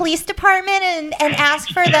local police department and ask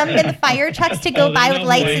for them and the fire trucks to go by with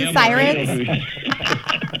lights and sirens.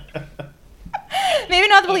 Maybe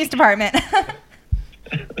not the police department.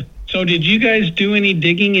 So did you guys do any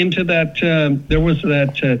digging into that? There was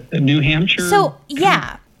that New Hampshire. So,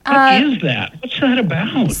 yeah. What is that? What's that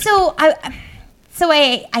about? So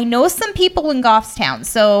I know some people in Goffstown,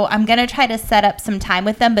 so I'm going to try to set up some time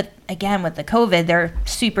with them. But again, with the COVID, they're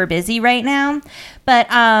super busy right now. But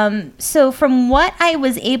so from what I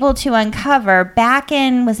was able to uncover back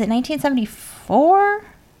in, was it 1974?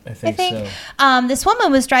 I think so. This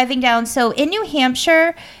woman was driving down. So in New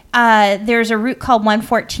Hampshire, there's a route called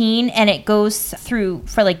 114, and it goes through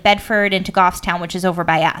for like Bedford into Goffstown, which is over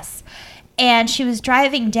by us. And she was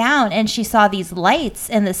driving down, and she saw these lights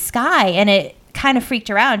in the sky, and it kind of freaked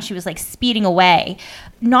her out. She was like speeding away.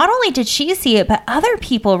 Not only did she see it, but other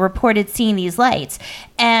people reported seeing these lights.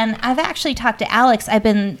 And I've actually talked to Alex. I've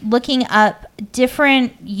been looking up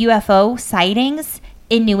different UFO sightings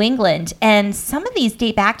in New England, and some of these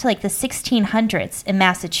date back to like the 1600s in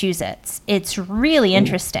Massachusetts. It's really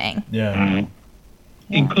interesting. Yeah.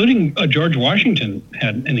 Including George Washington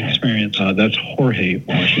had an experience. That's Jorge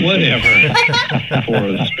Washington. Whatever.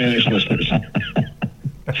 For the Spanish listeners.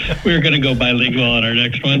 We're going to go bilingual on our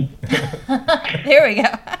next one. There we go.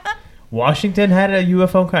 Washington had a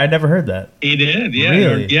UFO car? I never heard that. He did, yeah.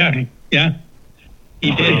 Really? Yeah.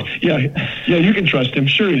 He did. Yeah, you can trust him.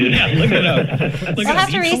 Sure he did. Yeah, look it up. We'll have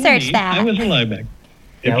to research that. I was alive back.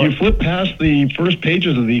 If you flip past the first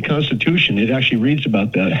pages of the Constitution, it actually reads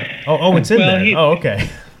about that. Oh, it's in there. Okay.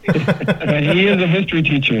 And he is a history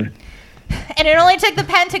teacher. And it only took the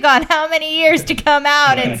Pentagon how many years to come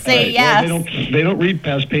out and say Right. yes. Well, they don't read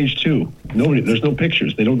past page 2. There's no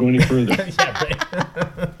pictures. They don't go any further.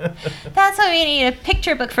 That's why we need a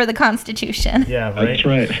picture book for the Constitution. Yeah, right. That's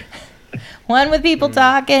right. One with people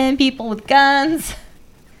talking, people with guns,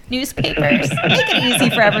 newspapers. Make it easy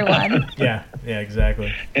for everyone. Yeah,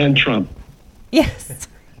 exactly. And Trump. Yes.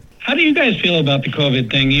 How do you guys feel about the COVID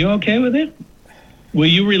thing? You okay with it? Will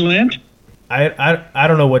you relent? I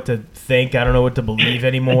don't know what to think. I don't know what to believe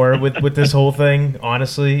anymore with this whole thing.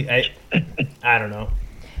 Honestly, I don't know.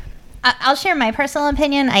 I'll share my personal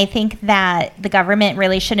opinion. I think that the government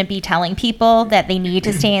really shouldn't be telling people that they need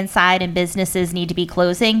to stay inside and businesses need to be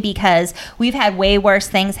closing, because we've had way worse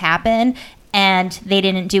things happen and they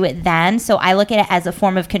didn't do it then. So I look at it as a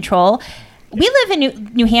form of control. we live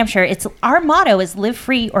in New Hampshire. Our motto is live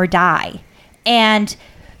free or die. And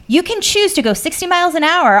you can choose to go 60 miles an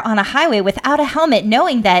hour on a highway without a helmet,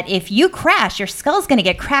 knowing that if you crash, your skull's going to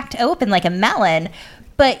get cracked open like a melon.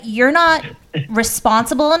 But you're not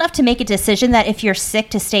responsible enough to make a decision that if you're sick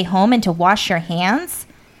to stay home and to wash your hands.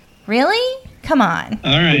 Really? Come on.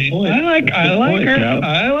 All right. I like her. Yep.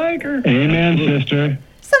 I like her. Amen, sister.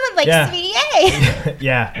 Someone like Sweetie A.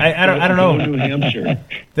 Yeah, I don't know. New Hampshire.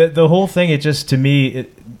 The whole thing, it just, to me,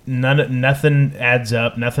 nothing adds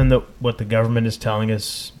up. Nothing that what the government is telling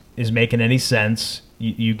us is making any sense.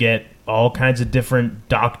 You get all kinds of different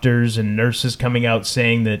doctors and nurses coming out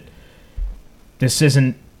saying that this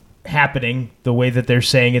isn't happening the way that they're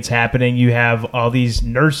saying it's happening. You have all these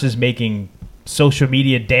nurses making social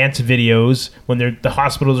media dance videos when the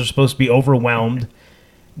hospitals are supposed to be overwhelmed.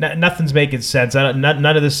 Nothing's making sense. None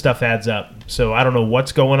of this stuff adds up. So I don't know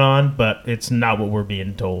what's going on, but it's not what we're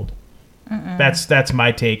being told. That's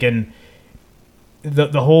my take. And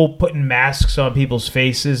the whole putting masks on people's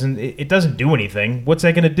faces, and it doesn't do anything. What's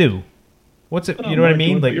that going to do? What's it? You know what I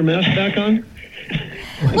mean? Put your mask back on.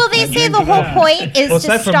 Well, they say the whole point is to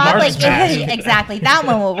aside from stop, Mark's mask. exactly, that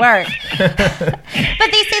one will work.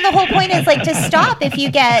 But they say the whole point is to stop if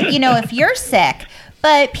you get, if you're sick.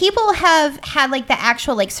 But people have had the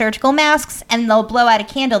actual surgical masks, and they'll blow out a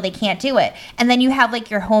candle. They can't do it. And then you have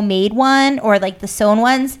your homemade one or the sewn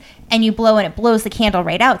ones, and you blow and it blows the candle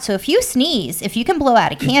right out. So if you sneeze, if you can blow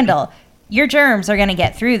out a candle, your germs are going to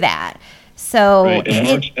get through that. So right.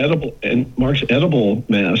 And Mark's edible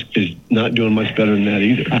mask is not doing much better than that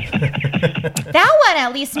either. That one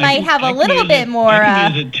at least might have a little bit more. I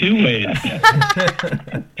can use it 2 ways.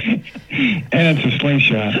 And it's a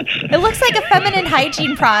slingshot. It looks like a feminine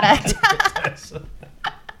hygiene product.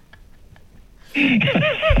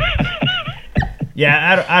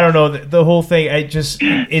 Yeah, I don't know. The whole thing,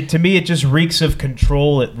 to me, it just reeks of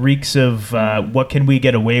control. It reeks of what can we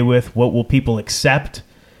get away with? What will people accept?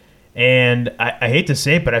 And I hate to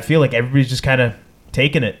say it, but I feel like everybody's just kind of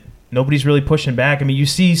taking it. Nobody's really pushing back. I mean, you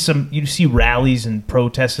see rallies and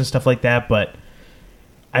protests and stuff like that, but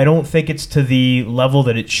I don't think it's to the level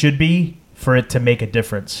that it should be for it to make a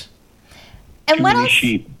difference. And Too what many else?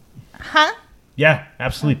 sheep. Huh? Yeah,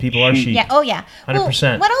 absolutely. People are sheep. Yeah. Oh, yeah. 100%.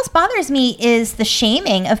 Well, what else bothers me is the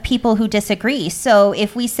shaming of people who disagree. So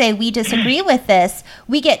if we say we disagree with this,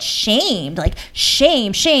 we get shamed.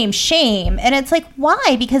 Shame, shame, shame. And it's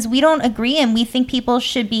why? Because we don't agree, and we think people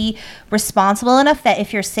should be responsible enough that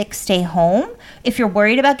if you're sick, stay home. If you're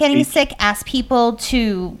worried about getting sick, ask people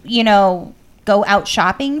to, go out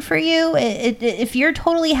shopping for you. If you're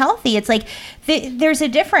totally healthy, it's there's a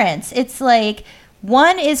difference. It's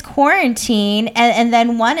one is quarantine, and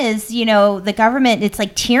then one is, the government. It's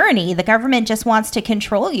tyranny. The government just wants to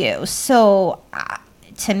control you. So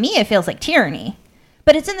to me, it feels like tyranny.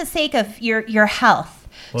 But it's in the sake of your health.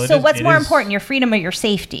 Well, so what's more important, your freedom or your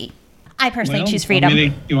safety? I personally choose freedom.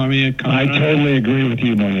 You want me to comment? I totally agree with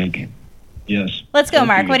you, Monique. Yes. Let's go,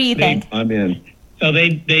 Mark. What do you think? I'm in. So they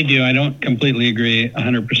do. I don't completely agree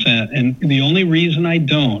 100%. And the only reason I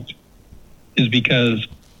don't is because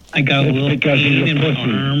I got a little pain in my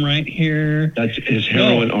arm right here. That's his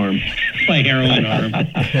heroin arm. My heroin arm.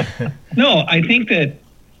 No, I think that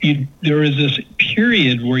there is this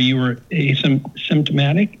period where you were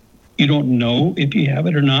asymptomatic. You don't know if you have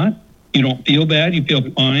it or not. You don't feel bad. You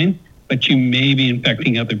feel fine, but you may be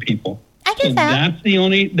infecting other people. I get that. That's the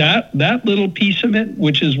only, that little piece of it,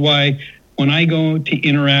 which is why when I go to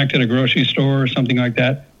interact at a grocery store or something like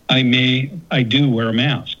that, I do wear a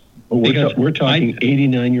mask. But we're talking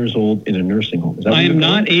 89 years old in a nursing home. Is that I am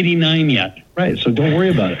not 89 yet. Right, so don't worry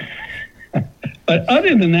about it. But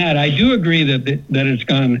other than that, I do agree that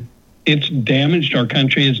it's damaged our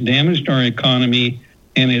country, it's damaged our economy,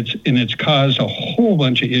 and it's caused a whole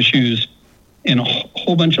bunch of issues in a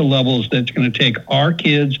whole bunch of levels that's going to take our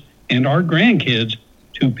kids and our grandkids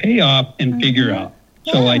to pay off and figure out.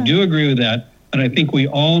 Yeah. So I do agree with that, but I think we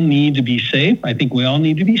all need to be safe. I think we all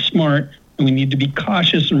need to be smart, and we need to be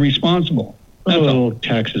cautious and responsible. Oh,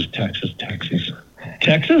 taxes. Texas?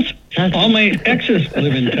 Texas. All my exes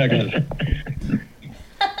live in Texas.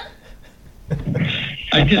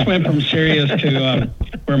 I just went from Sirius to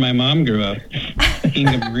where my mom grew up,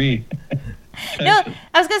 Kingdom Marie. No,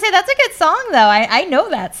 I was going to say, that's a good song, though. I know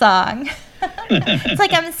that song. It's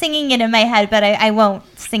like I'm singing it in my head, but I won't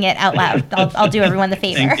sing it out loud. I'll do everyone the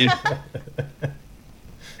favor. Thank you.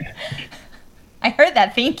 I heard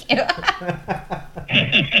that. Thank you.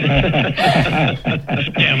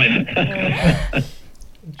 Damn it.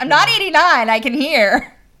 I'm not 89. I can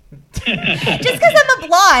hear. Just because I'm a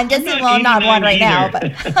blonde doesn't, well, I'm not one right now,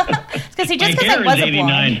 but Because he just My because I hair is wasn't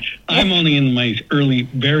 89. born. I'm only in my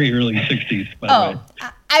very early 60s, by the way. Oh,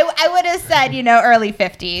 I would have said, early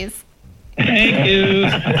 50s. Thank you.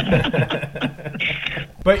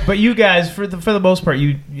 But you guys, for the most part,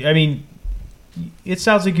 it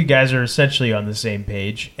sounds like you guys are essentially on the same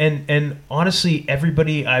page. And honestly,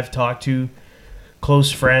 everybody I've talked to,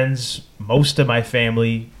 close friends, most of my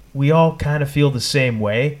family, we all kind of feel the same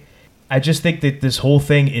way. I just think that this whole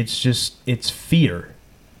thing, it's fear.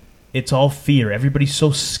 It's all fear. Everybody's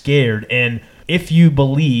so scared. And if you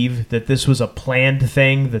believe that this was a planned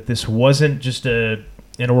thing, that this wasn't just an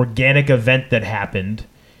organic event that happened,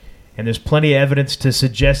 and there's plenty of evidence to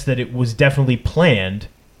suggest that it was definitely planned,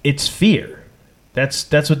 it's fear.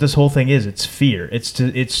 That's what this whole thing is. It's fear.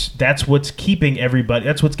 That's what's keeping everybody.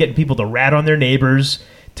 That's what's getting people to rat on their neighbors,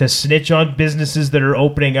 to snitch on businesses that are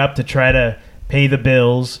opening up to try to pay the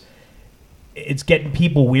bills. It's getting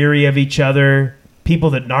people weary of each other. People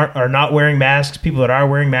that are not wearing masks, people that are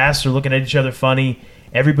wearing masks are looking at each other funny.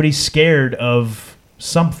 Everybody's scared of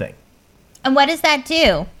something. And what does that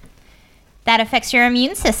do? That affects your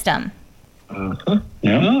immune system. Uh-huh.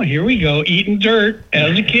 Yeah. Oh, here we go. Eating dirt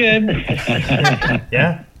as a kid.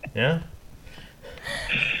 Yeah.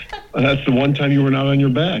 That's the one time you were not on your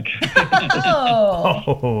back. Oh.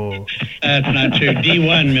 Oh. That's not true.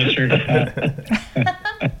 D1, mister.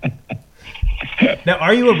 Now,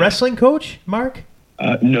 are you a wrestling coach, Mark?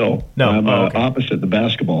 No. No. I'm Okay. opposite the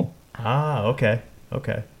basketball. Ah, okay.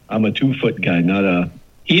 I'm a 2-foot guy, not a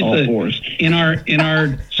He's all fours. in our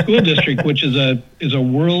school district, which is a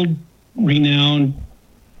world-renowned,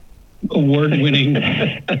 award-winning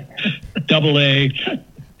AA.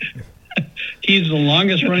 He's the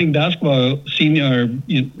longest-running basketball senior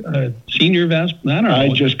basketball. I don't know. I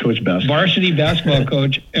just coach basketball. Varsity basketball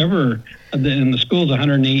coach ever, and the school's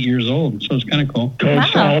 108 years old, so it's kind of cool.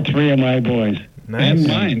 Coached Wow. all three of my boys. Nice. And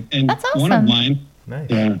mine, and That's one of awesome. mine, Nice.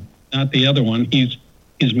 Yeah. not the other one. He's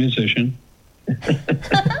a musician.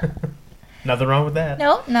 Nothing wrong with that.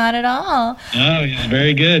 Nope, not at all. Oh, he's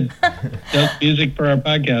very good. Does music for our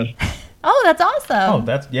podcast. Oh, that's awesome. Oh,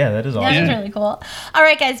 that is awesome. That's Yeah. really cool. All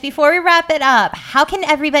right, guys, before we wrap it up, how can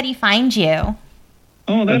everybody find you?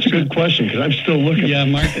 Oh, That's a good question because I'm still looking. Yeah,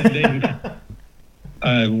 Mark and Dave.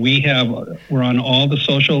 We're on all the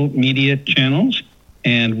social media channels,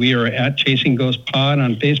 and we are at Chasing Ghost Pod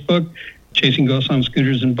on Facebook, Chasing Ghosts on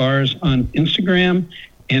Scooters and Bars on Instagram,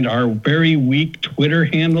 and our very weak Twitter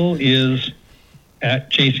handle is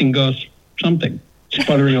at Chasing Ghosts something.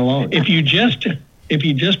 Sputtering along. If you just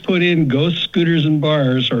put in Ghost Scooters and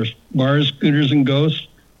Bars, or Bars Scooters and Ghosts,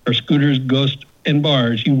 or Scooters Ghost and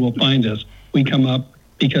Bars, you will find us. We come up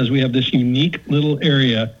because we have this unique little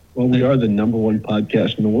area Well, we are the #1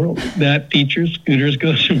 podcast in the world. that features Scooters,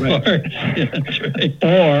 Ghosts, and Bars. Yeah, that's right.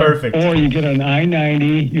 Perfect. Or you get on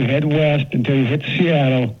I-90, you head west until you hit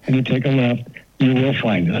Seattle, and you take a left. You will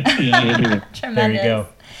find us. Yeah. We'll do it. Tremendous. There you go.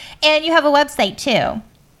 And you have a website, too.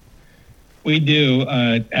 We do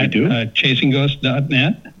at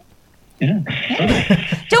chasingghosts.net. Yeah.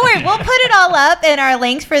 Don't worry, we'll put it all up in our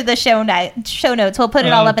links for the show notes. We'll put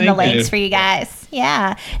it all up in the thank links you. for you guys.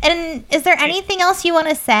 Yeah. And is there anything else you want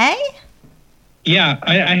to say? Yeah,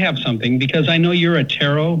 I have something because I know you're a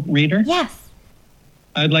tarot reader. Yes.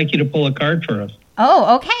 I'd like you to pull a card for us.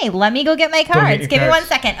 Oh, okay. Let me go get my get cards. your Give me cards.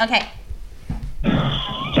 1 second. Okay.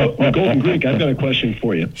 So, Golden Greek, I've got a question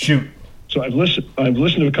for you. Shoot. So I've listened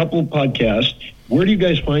to a couple of podcasts. Where do you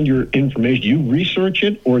guys find your information? Do you research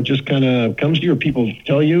it, or it just kind of comes to you, or people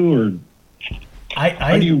tell you, or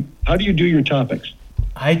how do you do your topics?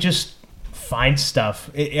 I just find stuff.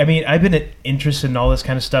 I mean, I've been interested in all this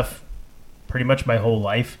kind of stuff pretty much my whole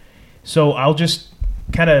life. So I'll just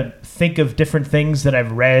kind of think of different things that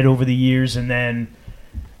I've read over the years, and then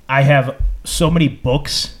I have so many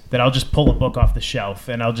books that I'll just pull a book off the shelf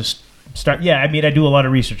and I'll just start. Yeah, I mean, I do a lot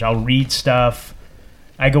of research. I'll read stuff.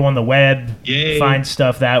 I go on the web, Yay. find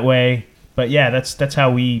stuff that way. But yeah, that's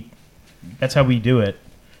how we do it.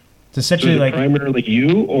 It's So essentially is it like primarily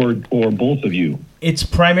you or both of you? it's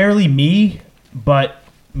primarily me, but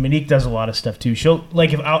Monique does a lot of stuff too. She'll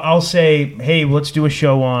like if I'll say, "Hey, let's do a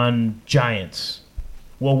show on giants."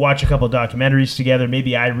 We'll watch a couple of documentaries together.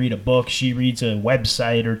 Maybe I read a book, she reads a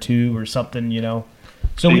website or two or something, you know.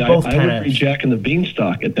 So See, we both I kind would read of Jack and the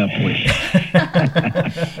Beanstalk at that point.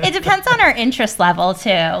 It depends on our interest level, too.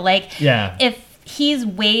 Like, Yeah. if he's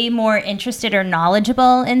way more interested or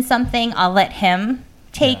knowledgeable in something, I'll let him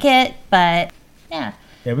take it. But, yeah.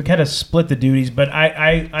 yeah, we kind of split the duties, but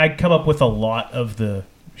I come up with a lot of the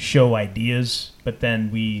show ideas, but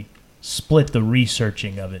then we split the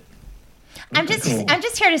researching of it. I'm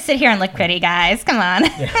just here to sit here and look pretty, guys. Come on.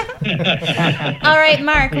 All right,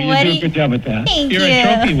 Mark. Well, What do you do a you? good job at that. Thank You're you. a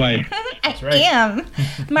trophy wife. I right. am.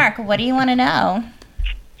 Mark, what do you want to know?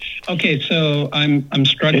 Okay, so I'm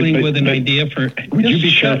struggling But- with an but idea for. Would you be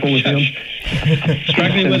Just careful with him?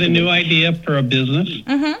 Struggling with a new idea for a business,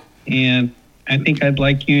 and I think I'd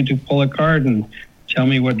like you to pull a card and tell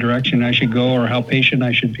me what direction I should go or how patient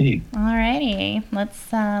I should be. Alrighty, let's.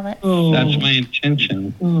 Oh, That's my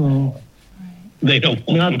intention. oh, They don't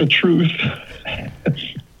want not the truth.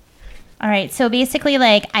 All right, so basically,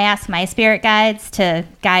 like, I ask my spirit guides to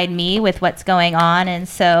guide me with what's going on, and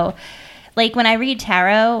so, like, when I read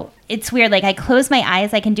tarot, it's weird. Like, I close my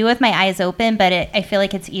eyes. I can do it with my eyes open, but I feel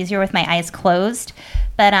like it's easier with my eyes closed.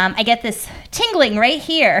 But I get this tingling right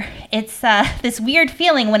here. It's this weird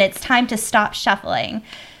feeling when it's time to stop shuffling.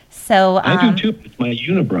 So I do too. It's my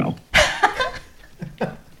unibrow.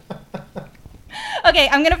 okay,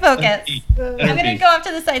 I'm gonna focus. I'm gonna go off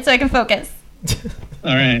to the side so I can focus.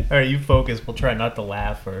 All right. All right, you focus. We'll try not to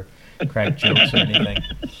laugh or crack jokes or anything.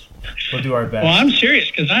 We'll do our best. Well, I'm serious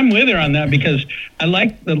because I'm with her on that because I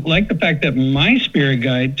like the fact that my spirit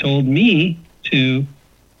guide told me to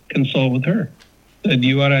consult with her. Said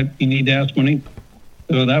you need to ask Monique.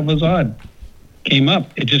 So that was odd. Came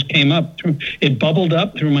up. It just came up. It bubbled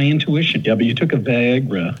up through my intuition. Yeah, but you took a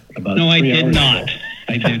Viagra about No, I 3 did hours not. ago.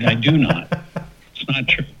 I do not. It's not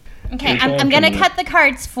true. Okay, It's all I'm going to coming cut the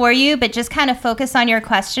cards for you, but just kind of focus on your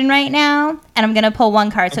question right now. And I'm going to pull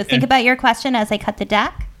one card. So Okay. think about your question as I cut the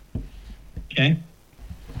deck. Okay.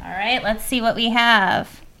 All right, let's see what we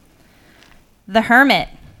have. The Hermit.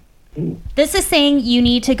 This is saying you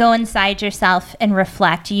need to go inside yourself and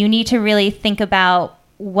reflect. You need to really think about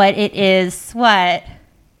what it is. What?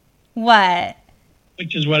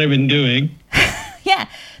 Which is what I've been doing. Yeah,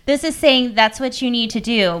 this is saying that's what you need to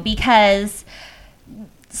do because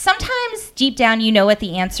sometimes deep down you know what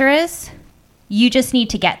the answer is. You just need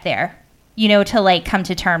to get there, to like come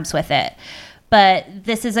to terms with it. But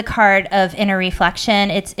this is a card of inner reflection.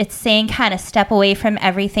 It's saying kind of step away from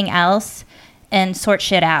everything else and sort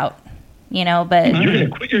shit out, but You're going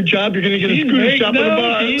to quit your job. You're going to get a screw shop at a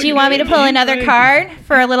bar. do you want me to pull another card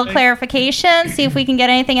for a little clarification? See if we can get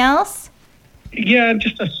anything else? Yeah,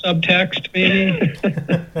 just a subtext maybe.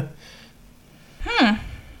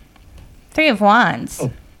 Three of Wands.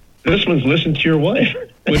 This one's listen to your wife.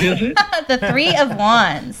 What is it? The Three of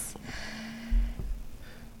Wands.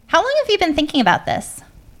 How long have you been thinking about this?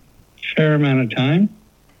 Fair amount of time.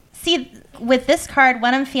 See, with this card,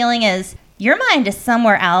 what I'm feeling is your mind is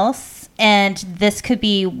somewhere else, and this could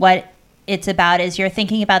be what it's about is you're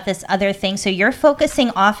thinking about this other thing. So you're focusing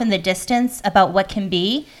off in the distance about what can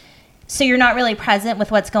be. So you're not really present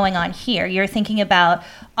with what's going on here. You're thinking about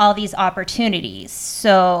all these opportunities.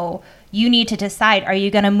 So you need to decide, are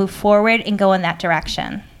you going to move forward and go in that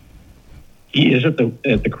direction? He is at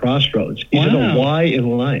the crossroads. He's at Wow. a Y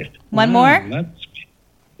in life. One more?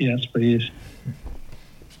 Yes, please.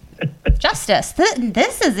 Justice.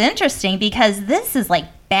 This is interesting because this is like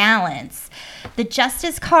balance. The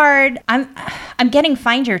Justice card, I'm getting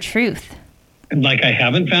find your truth. Like I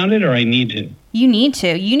haven't found it or I need to? You need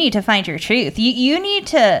to find your truth. You need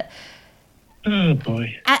to Oh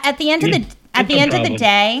boy. at the end of the It's a problem.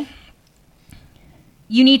 day,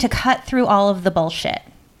 you need to cut through all of the bullshit.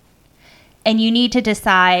 And you need to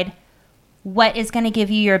decide what is going to give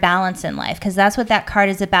you your balance in life, because that's what that card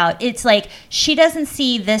is about. It's like she doesn't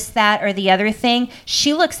see this, that, or the other thing.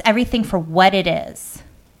 She looks everything for what it is.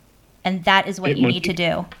 And that is what Hey, you need to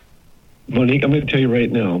do. Monique, I'm going to tell you right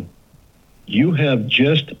now. You have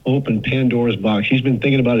just opened Pandora's box. He's been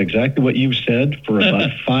thinking about exactly what you've said for about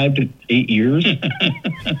 5 to 8 years,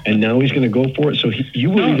 and now he's going to go for it. So you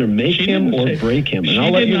will either make she him didn't or say- break him, and she I'll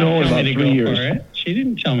let did you not know in tell about me to 3 go years. for it. She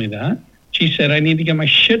didn't tell me that. She said I need to get my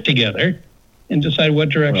shit together and decide what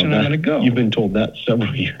direction Well, I'm going to go. You've been told that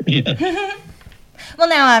several years. Yes. Well,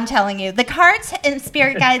 now I'm telling you, the cards and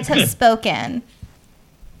spirit guides have spoken.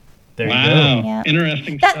 There you Wow. go. Yeah.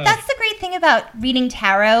 Interesting stuff. That's the great thing about reading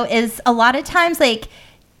tarot is a lot of times like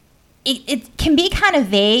it can be kind of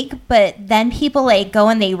vague, but then people like go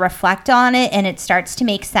and they reflect on it and it starts to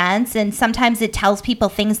make sense. And sometimes it tells people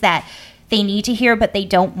things that they need to hear, but they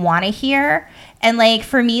don't want to hear. And like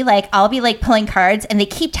for me, like I'll be like pulling cards and they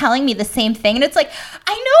keep telling me the same thing. And it's like,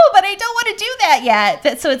 I know, but I don't want to do that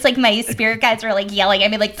yet. So it's like my spirit guides are like yelling at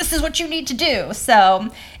me, like, this is what you need to do. So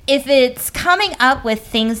if it's coming up with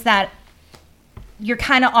things that you're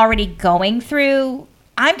kind of already going through,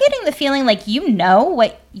 I'm getting the feeling like you know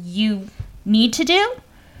what you need to do.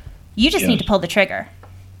 You just need to pull the trigger.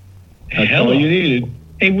 That's Hello. all you needed.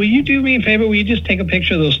 Hey, will you do me a favor? Will you just take a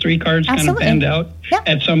picture of those 3 cards Absolutely. kind of penned out Yeah.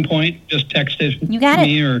 at some point? Just text it You got to it.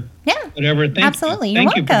 me or Yeah. whatever. Thank Absolutely. you.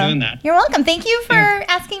 You're Thank welcome. you for doing that. You're welcome. Thank you for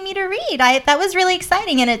asking me to read. That was really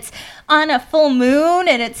exciting, and it's on a full moon,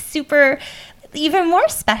 and it's super, even more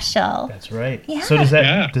special. That's right. Yeah. So does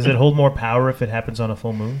Yeah. it hold more power if it happens on a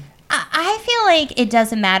full moon? I feel like it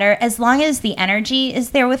doesn't matter as long as the energy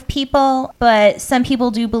is there with people. But some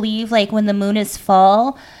people do believe, like when the moon is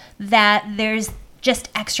full, that there's just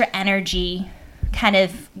extra energy kind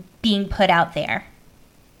of being put out there.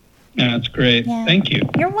 Yeah, that's great. Yeah. Thank you.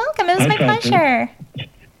 You're welcome. It was my Okay. pleasure.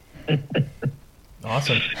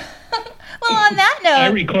 Awesome. Well, on that I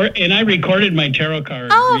note, recorded my tarot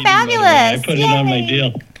card. Oh, reading, by the way. I fabulous. put it on my Yay.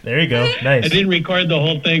 deal. There you go. I Nice. didn't record the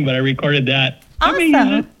whole thing, but I recorded that. I mean,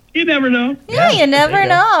 Awesome. you never know. yeah, you never there you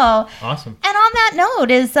go. know. Awesome. And on that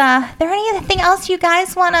note, is there anything else you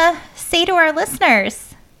guys want to say to our listeners?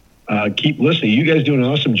 Keep listening. You guys do an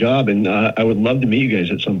awesome job, and I would love to meet you guys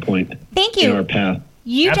at some point Thank in our you. path.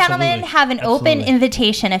 You Absolutely. gentlemen have an open Absolutely.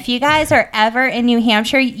 invitation. If you guys are ever in New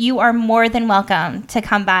Hampshire, you are more than welcome to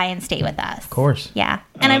come by and stay with us. Of course. Yeah.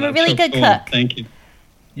 And Oh, I'm a that's really so good cool. cook. Thank you.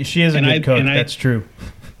 She is a And good cook. and That's true.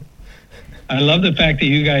 I love the fact that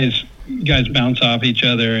you guys bounce off each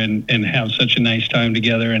other and have such a nice time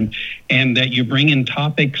together, and that you bring in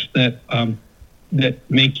topics that that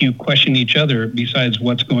make you question each other besides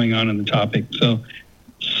what's going on in the topic. So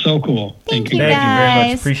cool. Thank you. Thank you very much.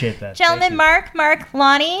 guys. Appreciate that. Gentlemen, Thank Mark,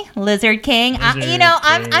 Lonnie, Lizard King. Lizard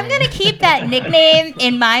I'm King. going to keep that nickname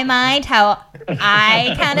in my mind, how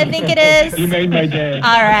I kind of think it is. You made my day. All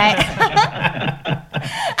right.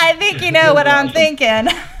 I think you know what I'm thinking.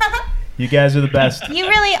 You guys are the best. You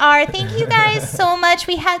really are. Thank you guys so much.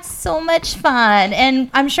 We had so much fun, and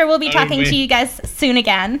I'm sure we'll be talking to you guys soon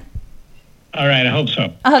again. All right, I hope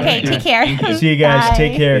so. Okay, take care. See you guys. Bye.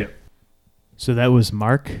 Take care. So that was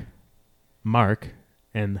Mark,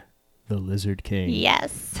 and the Lizard King.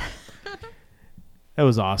 Yes. That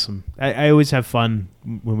was awesome. I always have fun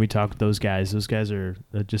when we talk with those guys. Those guys are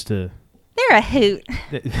just They're a hoot.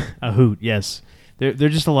 a hoot. Yes, they're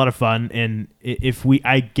just a lot of fun. And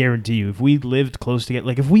I guarantee you, if we lived close together,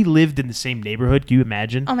 like if we lived in the same neighborhood, can you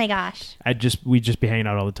imagine? Oh my gosh. We'd just be hanging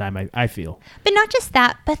out all the time. I feel. But not just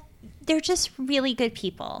that, but they're just really good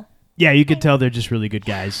people. Yeah, you could tell they're just really good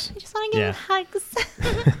guys. I just want to give them hugs.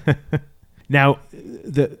 Now,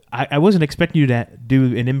 I wasn't expecting you to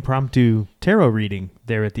do an impromptu tarot reading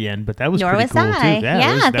there at the end, but that was Nor pretty was cool I. too.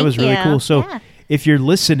 Yeah, that was thank really you. cool. So, Yeah. if you're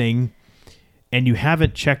listening and you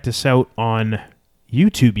haven't checked us out on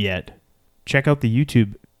YouTube yet, check out the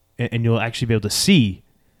YouTube, and you'll actually be able to see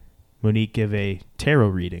Monique give a tarot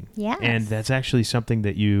reading. Yes. And that's actually something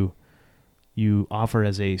that you offer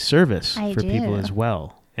as a service I for people do. as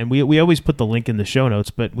well. And we always put the link in the show notes,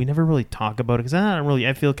 but we never really talk about it because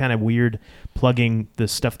I feel kind of weird plugging the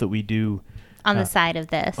stuff that we do. On the side of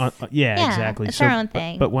this. Yeah, exactly. It's our own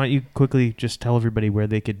thing. But why don't you quickly just tell everybody where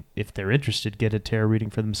they could, if they're interested, get a tarot reading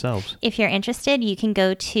for themselves? If you're interested, you can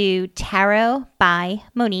go to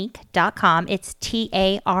tarotbymonique.com. It's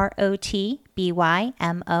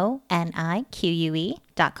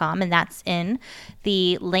tarotbymonique.com, and that's in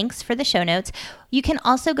the links for the show notes. You can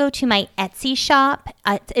also go to my Etsy shop.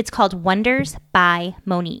 It's called Wonders by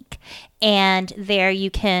Monique, and there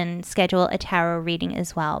you can schedule a tarot reading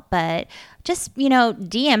as well. But just,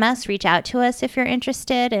 DM us, reach out to us if you're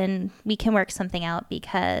interested, and we can work something out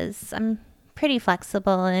because I'm pretty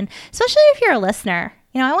flexible, and especially if you're a listener,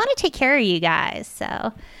 I want to take care of you guys.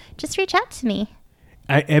 So just reach out to me.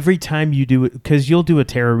 Every time you do it, because you'll do a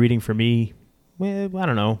tarot reading for me, well, I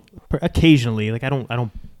don't know, occasionally. Like I don't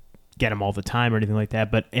get them all the time or anything like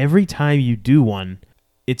that. But every time you do one,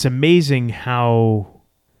 it's amazing how,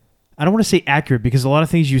 I don't want to say accurate, because a lot of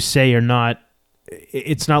things you say are not.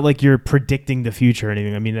 It's not like you're predicting the future or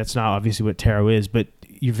anything. I mean, that's not obviously what tarot is, but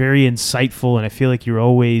you're very insightful, and I feel like you have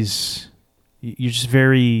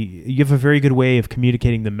a very good way of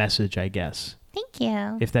communicating the message, I guess. Thank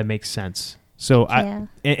you. If that makes sense. So Thank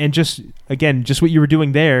you. and just what you were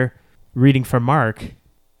doing there, reading from Mark,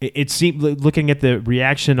 it seemed, looking at the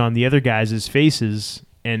reaction on the other guys' faces,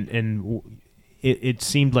 and it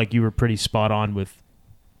seemed like you were pretty spot on with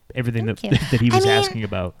everything that Thank you. he was I mean, asking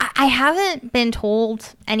about. I haven't been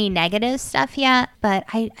told any negative stuff yet, but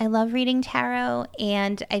I love reading tarot,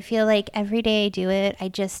 and I feel like every day I do it, I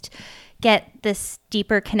just get this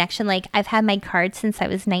deeper connection. Like, I've had my cards since I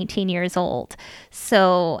was 19 years old.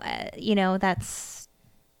 So, that's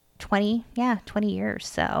 20 years.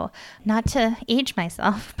 So not to age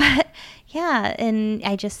myself, but yeah. And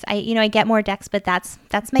I get more decks, but that's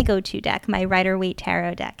my go-to deck, my Rider-Waite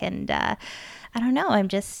Tarot deck. And I don't know,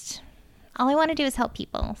 all I want to do is help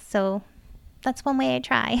people. So that's one way I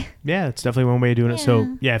try. Yeah, it's definitely one way of doing it.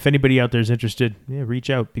 So, yeah, if anybody out there is interested, reach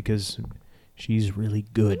out because she's really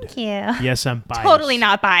good. Thank you. Yes, I'm biased. Totally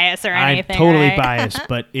not biased or anything. I'm totally right? biased,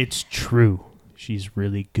 but it's true. She's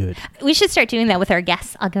really good. We should start doing that with our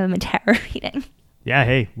guests. I'll give them a tarot reading. Yeah,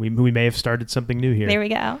 hey, we may have started something new here. There we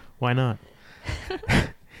go. Why not?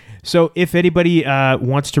 So if anybody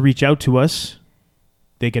wants to reach out to us,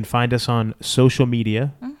 they can find us on social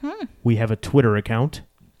media. Mm-hmm. We have a Twitter account.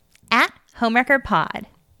 At Homewrecker Pod.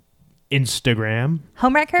 Instagram.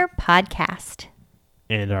 Homewrecker Podcast.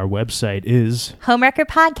 And our website is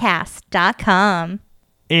homewreckerpodcast.com.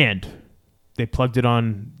 And they plugged it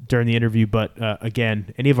on during the interview, but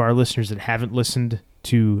again, any of our listeners that haven't listened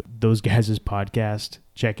to those guys' podcast,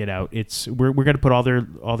 check it out. We're going to put all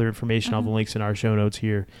their information, all the links in our show notes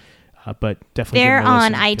here, but definitely they're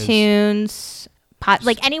on iTunes,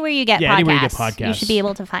 like anywhere you get podcasts. Anywhere you get podcasts, you should be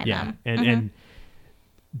able to find them. And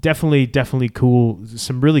definitely cool.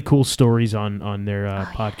 Some really cool stories on their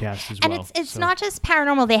podcast as well. And it's not just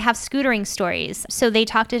paranormal. They have scootering stories. So they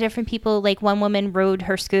talk to different people. Like one woman rode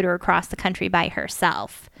her scooter across the country by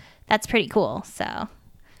herself. That's pretty cool. So.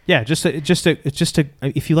 Yeah, just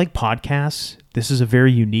if you like podcasts, this is a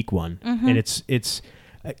very unique one, and it's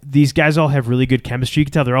these guys all have really good chemistry. You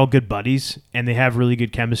can tell they're all good buddies, and they have really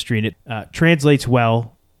good chemistry, and it translates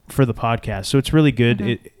well for the podcast. So it's really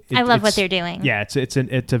good. I love what they're doing. Yeah, it's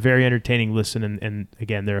a very entertaining listen, and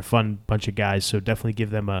again, they're a fun bunch of guys. So definitely give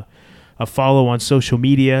them a follow on social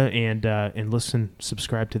media and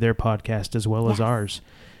subscribe to their podcast as well as ours.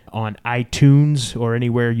 On iTunes or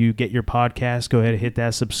anywhere you get your podcast, go ahead and hit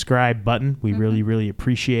that subscribe button. We really, really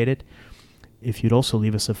appreciate it. If you'd also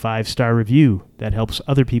leave us a 5-star review, that helps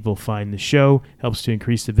other people find the show, helps to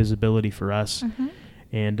increase the visibility for us.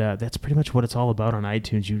 And that's pretty much what it's all about on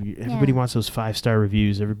iTunes. Everybody wants those 5-star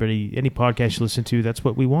reviews. Everybody, any podcast you listen to, that's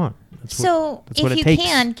what we want. That's if what you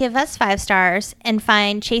can, give us 5 stars and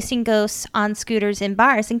find Chasing Ghosts on Scooters in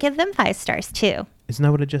Bars and give them 5 stars too. Isn't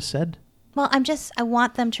that what I just said? Well, I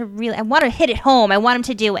want them to I want to hit it home. I want them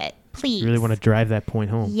to do it. Please. You really want to drive that point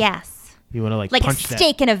home? Yes. You want to like punch a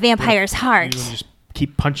stake in a vampire's heart. You want to just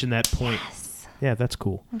keep punching that point. Yes. Yeah, that's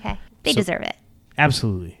cool. Okay. They deserve it.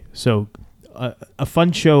 Absolutely. So a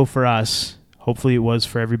fun show for us. Hopefully it was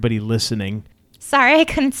for everybody listening. Sorry, I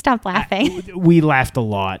couldn't stop laughing. We laughed a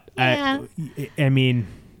lot. Yeah. I mean,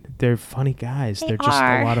 they're funny guys. They're just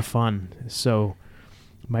a lot of fun. So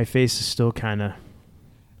my face is still kind of...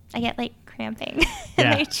 I get cramping in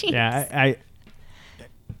their cheeks. Yeah,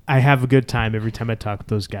 I have a good time every time I talk with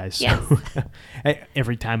those guys. So Yes.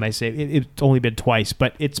 every time I say it's only been twice,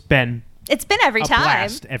 but it's been every time.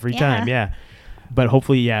 Blast every time. Yeah. But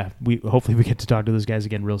hopefully we get to talk to those guys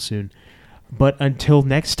again real soon. But until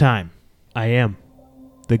next time, I am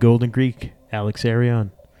the Golden Greek, Alex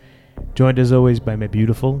Arion, joined as always by my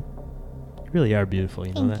beautiful. You really are beautiful,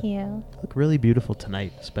 you know that? Thank you. You look really beautiful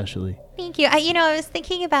tonight, especially. Thank you. I was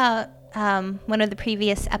thinking about one of the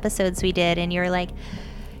previous episodes we did, and you were like,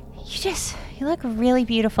 you look really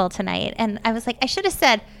beautiful tonight. And I was like, I should have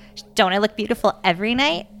said, don't I look beautiful every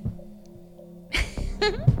night?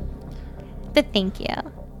 But thank you.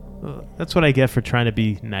 Well, that's what I get for trying to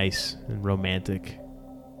be nice and romantic.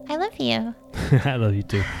 I love you. I love you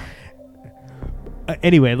too.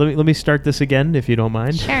 Anyway, let me start this again, if you don't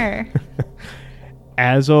mind. Sure.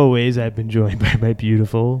 As always, I've been joined by my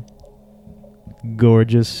beautiful,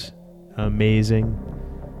 gorgeous, amazing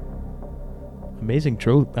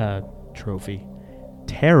trophy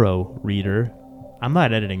tarot reader. I'm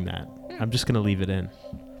not editing that. I'm just going to leave it in.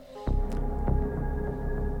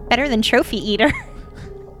 Better than trophy eater.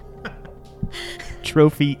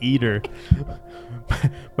 Trophy eater.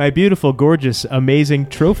 My beautiful, gorgeous, amazing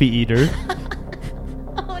trophy eater.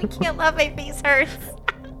 Oh, I can't laugh. My face hurts.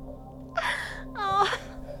 Oh.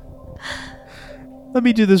 Let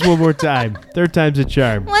me do this one more time. Third time's a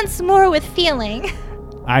charm. Once more with feeling.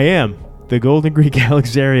 I am the Golden Greek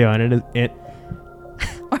Alex Arion, and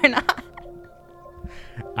Or not.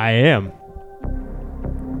 I am.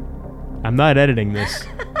 I'm not editing this.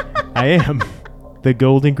 I am the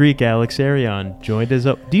Golden Greek Alex Arion, joined as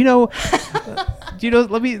a... Do you know?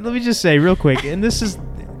 Let me just say real quick, and this is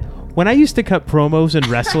when I used to cut promos in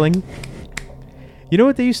wrestling. You know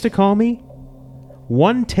what they used to call me?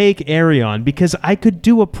 One take Arion, because I could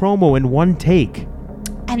do a promo in one take.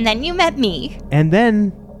 And then you met me. And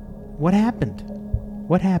then, what happened?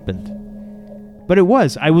 What happened? But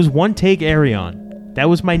I was one take Arion. That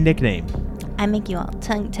was my nickname. I make you all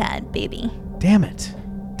tongue-tied, baby. Damn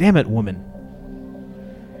it, woman.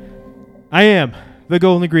 I am the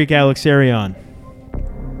Golden Greek Alex Arion.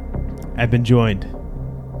 I've been joined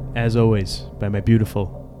as always, by my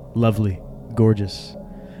beautiful, lovely, gorgeous,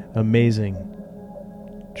 amazing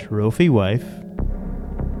trophy wife,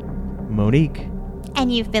 Monique.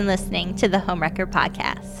 And you've been listening to the Homewrecker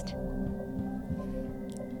Podcast.